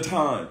all the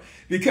time.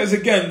 Because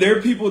again,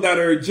 they're people that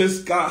are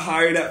just got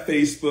hired at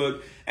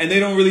Facebook and they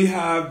don't really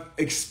have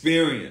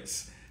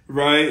experience,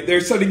 right? They're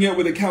setting you up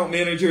with account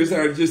managers that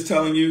are just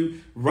telling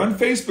you, run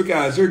Facebook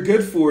ads, they're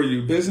good for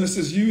you.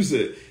 Businesses use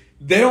it.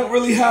 They don't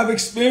really have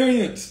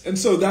experience. And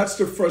so that's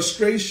the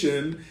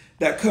frustration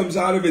that comes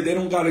out of it. They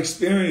don't got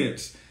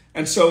experience.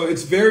 And so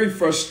it's very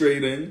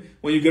frustrating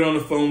when you get on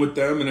the phone with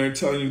them and they're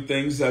telling you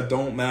things that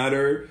don't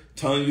matter,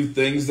 telling you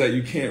things that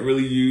you can't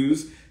really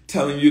use,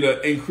 telling you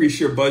to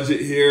increase your budget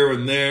here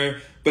and there.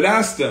 But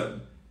ask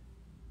them,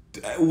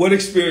 what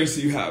experience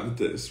do you have with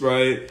this,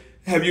 right?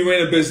 Have you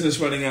ran a business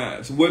running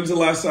ads? When's the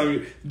last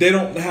time they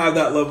don't have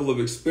that level of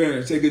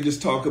experience. They could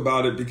just talk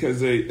about it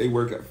because they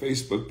work at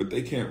Facebook, but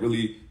they can't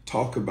really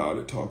talk about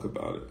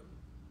it.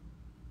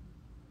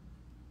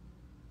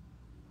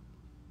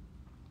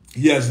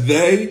 Yes,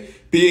 they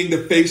being the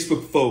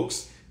Facebook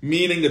folks,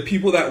 meaning the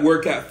people that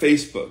work at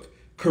Facebook.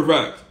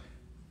 Correct.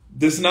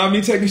 This is not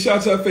me taking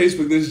shots at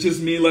Facebook. This is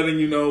just me letting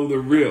you know the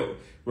real,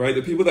 right?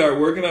 The people that are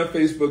working at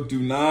Facebook do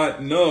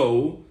not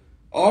know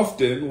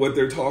often what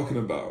they're talking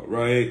about,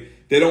 right?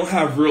 They don't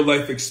have real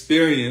life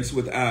experience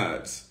with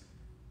ads,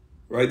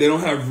 right? They don't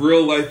have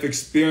real life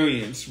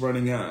experience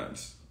running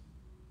ads.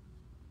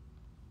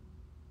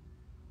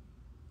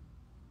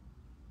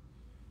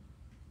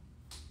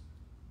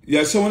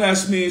 Yeah, someone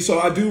asked me, so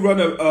I do run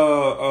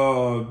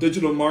a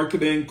digital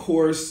marketing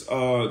course.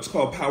 It's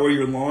called Power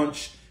Your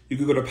Launch. You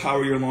can go to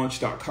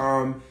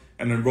poweryourlaunch.com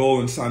and enroll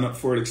and sign up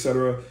for it,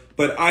 etc.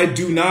 But I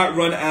do not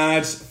run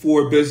ads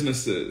for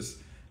businesses.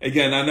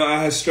 Again, I know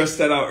I had stressed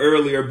that out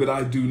earlier, but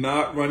I do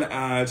not run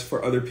ads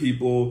for other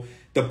people.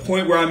 The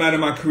point where I'm at in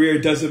my career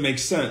doesn't make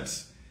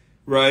sense,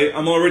 right?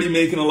 I'm already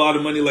making a lot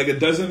of money. Like, it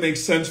doesn't make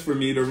sense for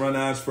me to run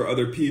ads for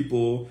other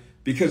people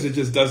because it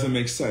just doesn't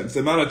make sense. The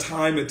amount of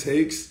time it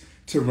takes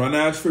to run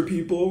ads for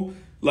people,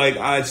 like,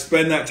 I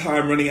spend that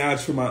time running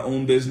ads for my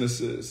own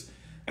businesses.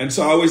 And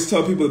so I always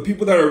tell people, the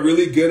people that are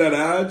really good at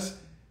ads,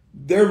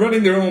 they're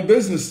running their own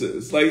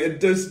businesses. Like,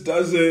 it just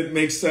doesn't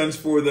make sense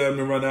for them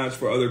to run ads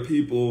for other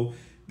people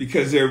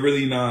because they're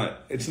really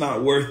not, it's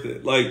not worth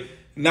it. Like,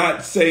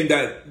 not saying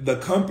that the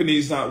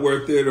company's not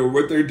worth it or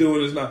what they're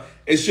doing is not,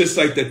 it's just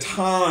like the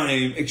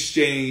time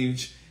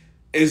exchange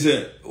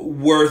isn't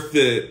worth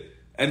it.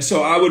 And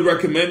so I would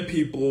recommend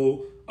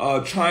people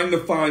trying to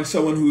find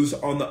someone who's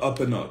on the up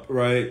and up,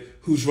 right?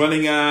 Who's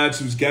running ads,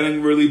 who's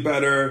getting really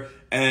better,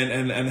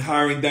 and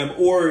hiring them,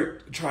 or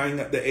trying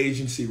the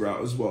agency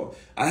route as well.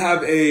 I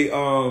have a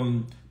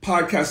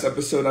podcast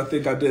episode, I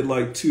think I did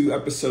like 2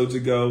 episodes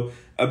ago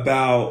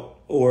about,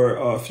 or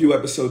a few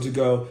episodes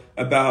ago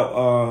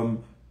about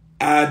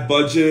ad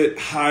budget,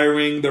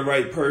 hiring the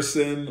right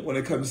person when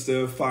it comes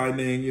to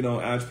finding,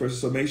 ads person.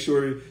 So make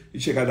sure you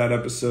check out that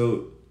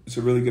episode. It's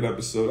a really good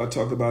episode. I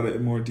talk about it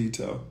in more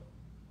detail.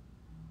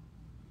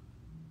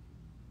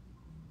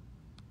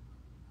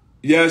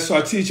 Yeah, so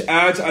I teach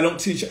ads. I don't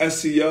teach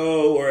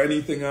SEO or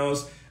anything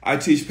else. I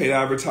teach paid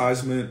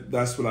advertisement.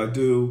 That's what I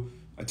do.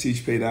 I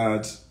teach paid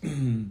ads.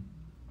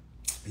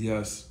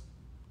 Yes.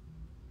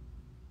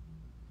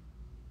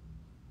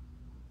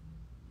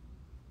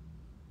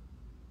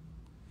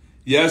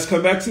 Yes,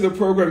 come back to the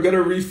program. Get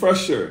a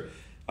refresher.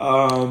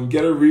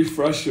 Get a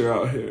refresher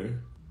out here.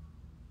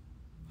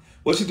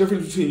 What's the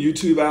difference between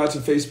YouTube ads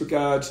and Facebook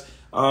ads?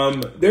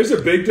 There's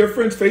a big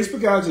difference.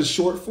 Facebook ads is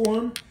short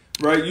form,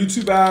 right?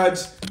 YouTube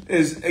ads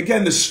is,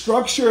 again, the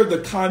structure of the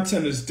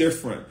content is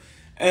different.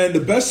 And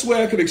the best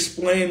way I could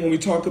explain when we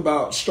talk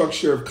about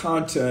structure of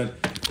content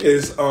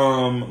is,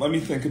 let me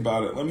think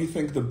about it. Let me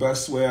think the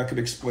best way I could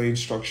explain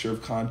structure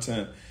of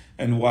content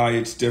and why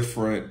it's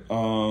different.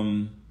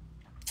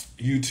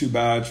 YouTube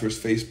ads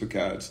versus Facebook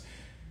ads.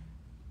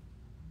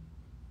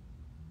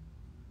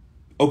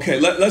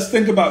 Okay, let's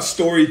think about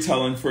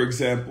storytelling, for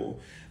example.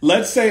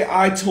 Let's say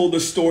I told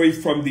a story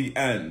from the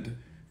end,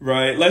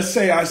 right? Let's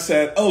say I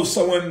said, oh,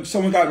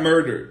 someone got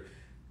murdered.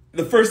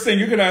 The first thing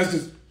you're going to ask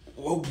is,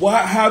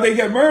 how they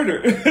get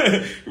murdered,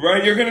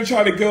 right? You're going to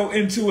try to go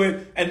into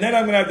it, and then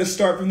I'm going to have to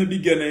start from the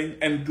beginning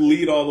and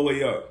lead all the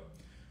way up,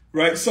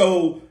 right?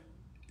 So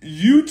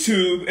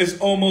YouTube is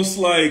almost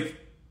like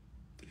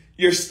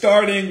you're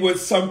starting with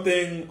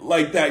something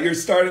like that. You're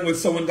starting with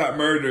someone got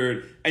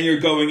murdered and you're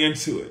going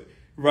into it,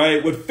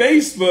 right? With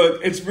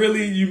Facebook, it's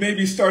really, you may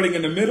be starting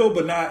in the middle,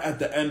 but not at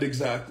the end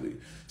exactly.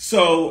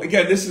 So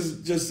again, this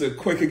is just a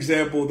quick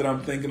example that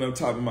I'm thinking on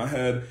top of my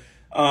head.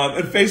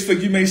 In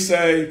Facebook, you may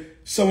say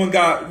someone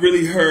got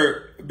really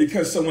hurt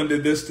because someone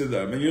did this to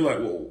them. And you're like,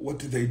 well, what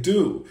did they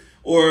do?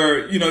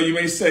 Or, you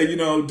may say,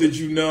 did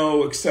you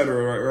know, et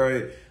cetera,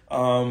 right?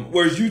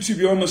 Whereas YouTube,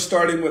 you're almost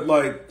starting with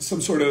like some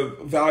sort of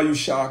value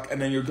shock,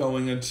 and then you're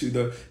going into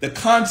the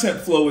content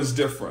flow is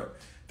different.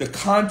 The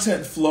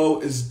content flow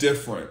is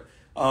different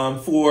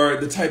for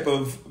the type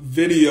of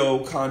video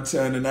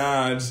content and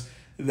ads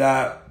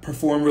that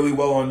perform really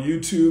well on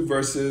YouTube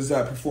versus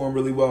that perform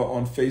really well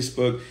on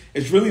Facebook.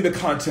 It's really the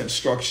content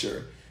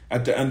structure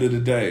at the end of the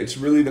day. It's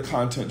really the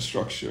content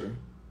structure.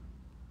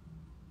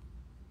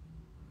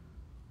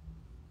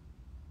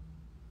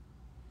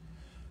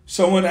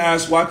 Someone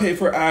asked, why pay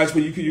for ads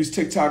when you can use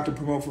TikTok to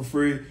promote for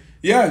free?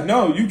 Yeah,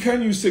 no, you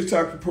can use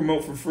TikTok to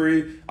promote for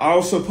free. I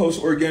also post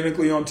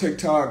organically on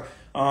TikTok.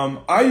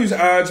 I use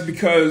ads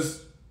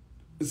because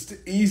it's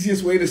the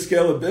easiest way to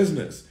scale a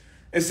business.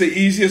 It's the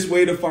easiest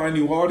way to find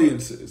new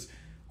audiences.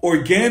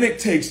 Organic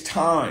takes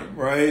time,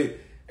 right?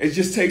 It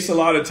just takes a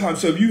lot of time.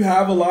 So if you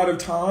have a lot of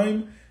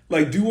time,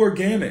 like do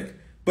organic.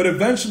 But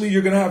eventually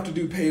you're going to have to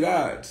do paid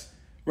ads,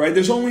 right?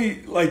 There's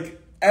only like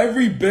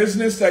every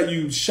business that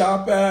you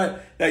shop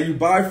at, that you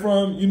buy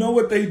from, you know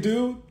what they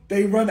do?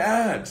 They run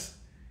ads.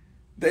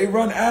 They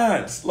run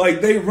ads.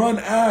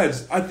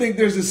 I think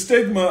there's a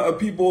stigma of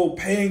people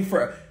paying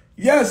for.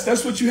 Yes,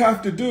 that's what you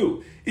have to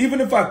do. Even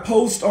if I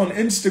post on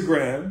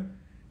Instagram,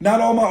 not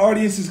all my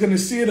audience is going to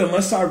see it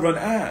unless I run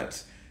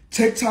ads.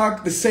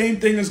 TikTok, the same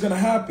thing is going to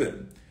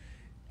happen.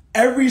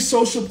 Every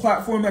social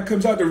platform that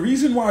comes out, the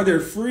reason why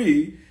they're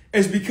free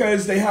is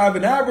because they have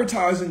an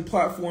advertising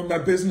platform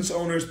that business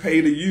owners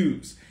pay to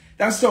use.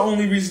 That's the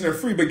only reason they're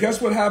free. But guess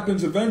what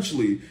happens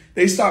eventually?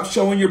 They stop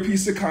showing your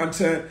piece of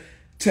content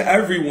to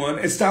everyone.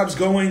 It stops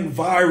going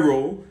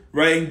viral,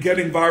 right? And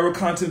getting viral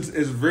content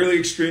is really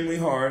extremely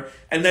hard.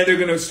 And then they're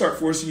going to start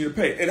forcing you to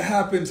pay. It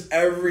happens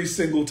every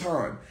single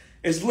time.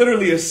 It's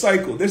literally a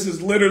cycle. This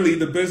is literally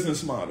the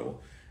business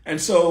model.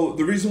 And so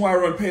the reason why I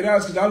run paid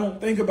ads is because I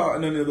don't think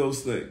about none of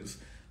those things.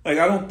 Like,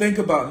 I don't think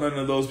about none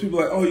of those. People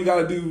are like, oh, you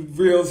got to do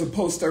reels and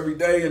post every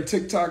day and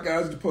TikTok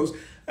ads to post.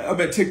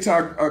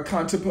 TikTok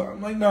content.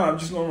 I'm like, no, I'm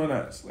just going to run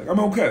ads. Like, I'm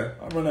okay.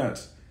 I'll run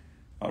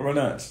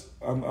ads.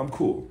 I'm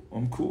cool.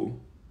 I'm cool.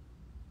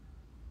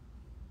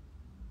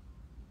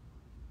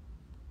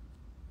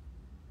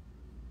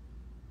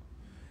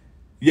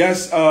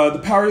 Yes,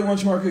 the Power Your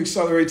Launch Marketing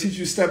Accelerator teaches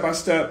you step by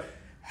step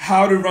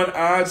how to run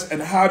ads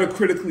and how to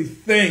critically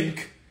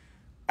think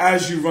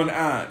as you run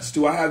ads.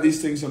 Do I have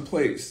these things in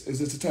place? Is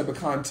this the type of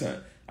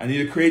content? I need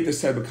to create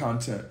this type of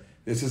content.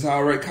 This is how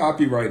I write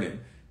copywriting.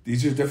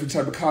 These are different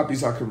type of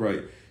copies I could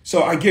write.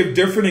 So I give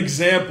different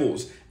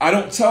examples. I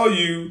don't tell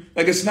you,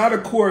 like, it's not a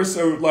course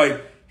of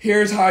like,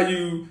 here's how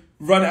you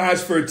run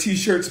ads for a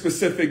t-shirt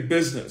specific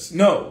business.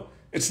 No,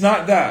 it's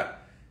not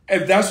that.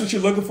 If that's what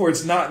you're looking for,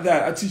 it's not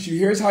that. I teach you,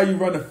 here's how you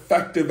run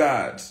effective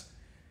ads.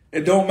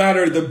 It don't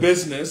matter the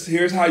business.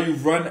 Here's how you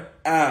run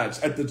ads.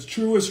 At the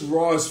truest,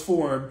 rawest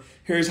form,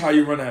 here's how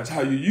you run ads.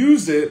 How you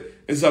use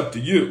it is up to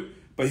you.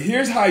 But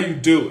here's how you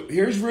do it.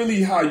 Here's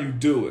really how you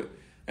do it.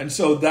 And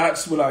so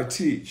that's what I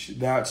teach.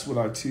 That's what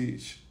I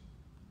teach.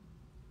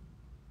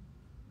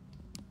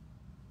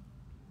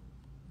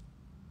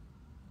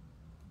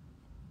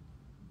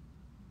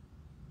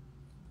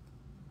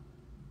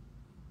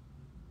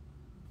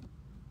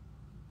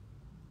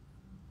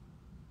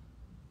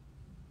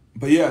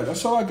 But yeah,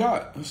 that's all I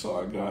got. That's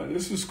all I got.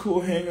 This was cool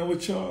hanging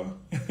with y'all,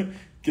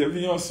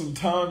 giving y'all some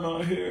time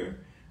out here.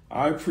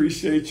 I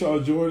appreciate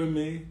y'all joining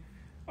me.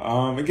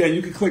 Again,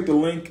 you can click the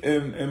link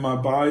in my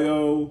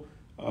bio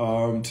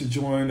to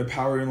join the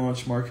Power Your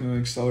Launch Marketing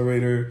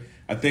Accelerator.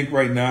 I think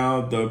right now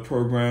the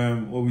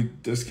program, well, we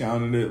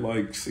discounted it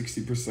like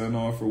 60%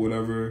 off or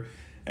whatever.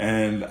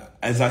 And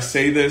as I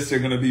say this, there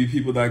are going to be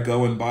people that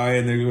go and buy it,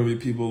 and there are going to be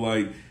people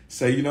like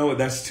say, you know what,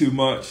 that's too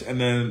much.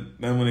 And then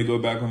when they go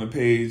back on the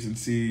page and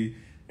see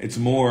it's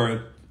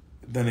more,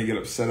 then they get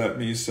upset at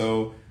me.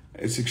 So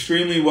it's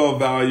extremely well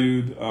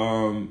valued.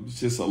 It's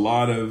just a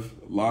lot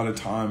of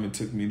time it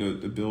took me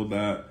to build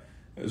that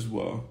as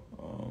well.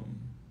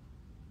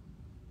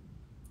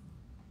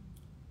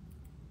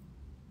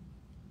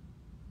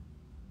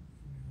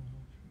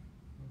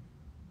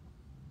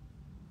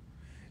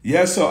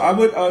 Yeah, so I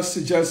would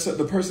suggest,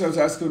 the person that was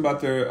asking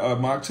about their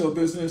mocktail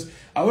business,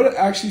 I would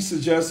actually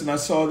suggest, and I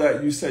saw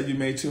that you said you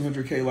made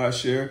 $200K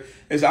last year,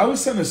 is I would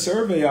send a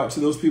survey out to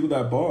those people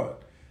that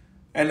bought.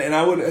 And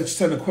I would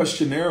send a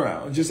questionnaire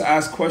out and just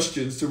ask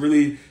questions to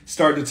really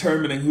start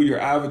determining who your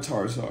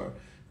avatars are,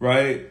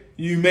 right?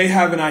 You may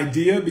have an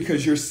idea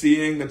because you're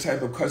seeing the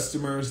type of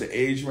customers, the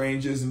age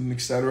ranges, and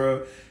et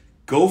cetera.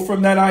 go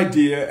from that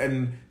idea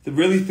and to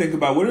really think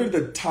about what are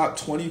the top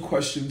 20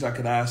 questions I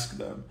could ask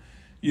them,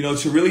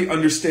 to really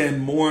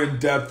understand more in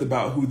depth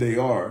about who they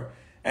are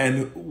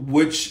and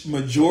which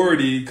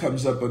majority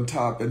comes up on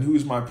top and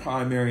who's my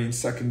primary and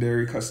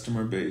secondary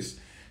customer base.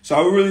 So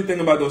I would really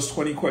think about those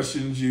 20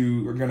 questions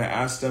you are going to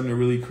ask them to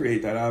really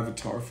create that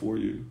avatar for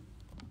you.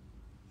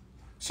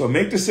 So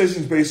make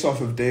decisions based off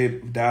of data,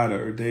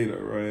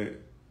 right?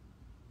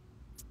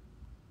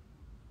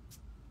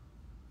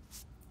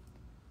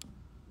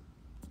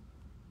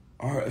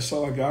 All right, that's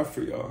all I got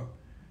for y'all.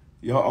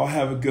 Y'all all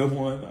have a good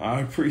one.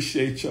 I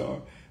appreciate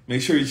y'all.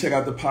 Make sure you check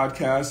out the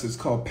podcast. It's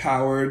called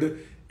Powered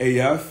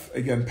AF.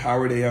 Again,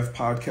 Powered AF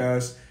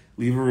Podcast.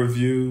 Leave a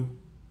review.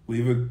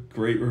 Leave a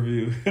great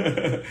review.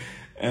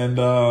 And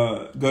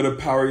go to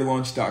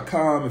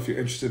poweryourlaunch.com if you're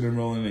interested in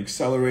enrolling in an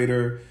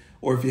accelerator,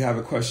 or if you have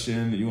a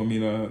question that you want me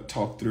to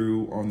talk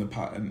through on the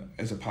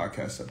as a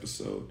podcast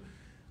episode.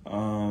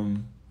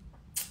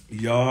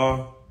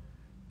 Y'all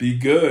be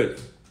good,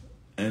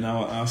 and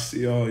I'll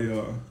see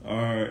y'all.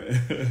 All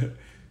right.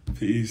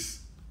 Peace.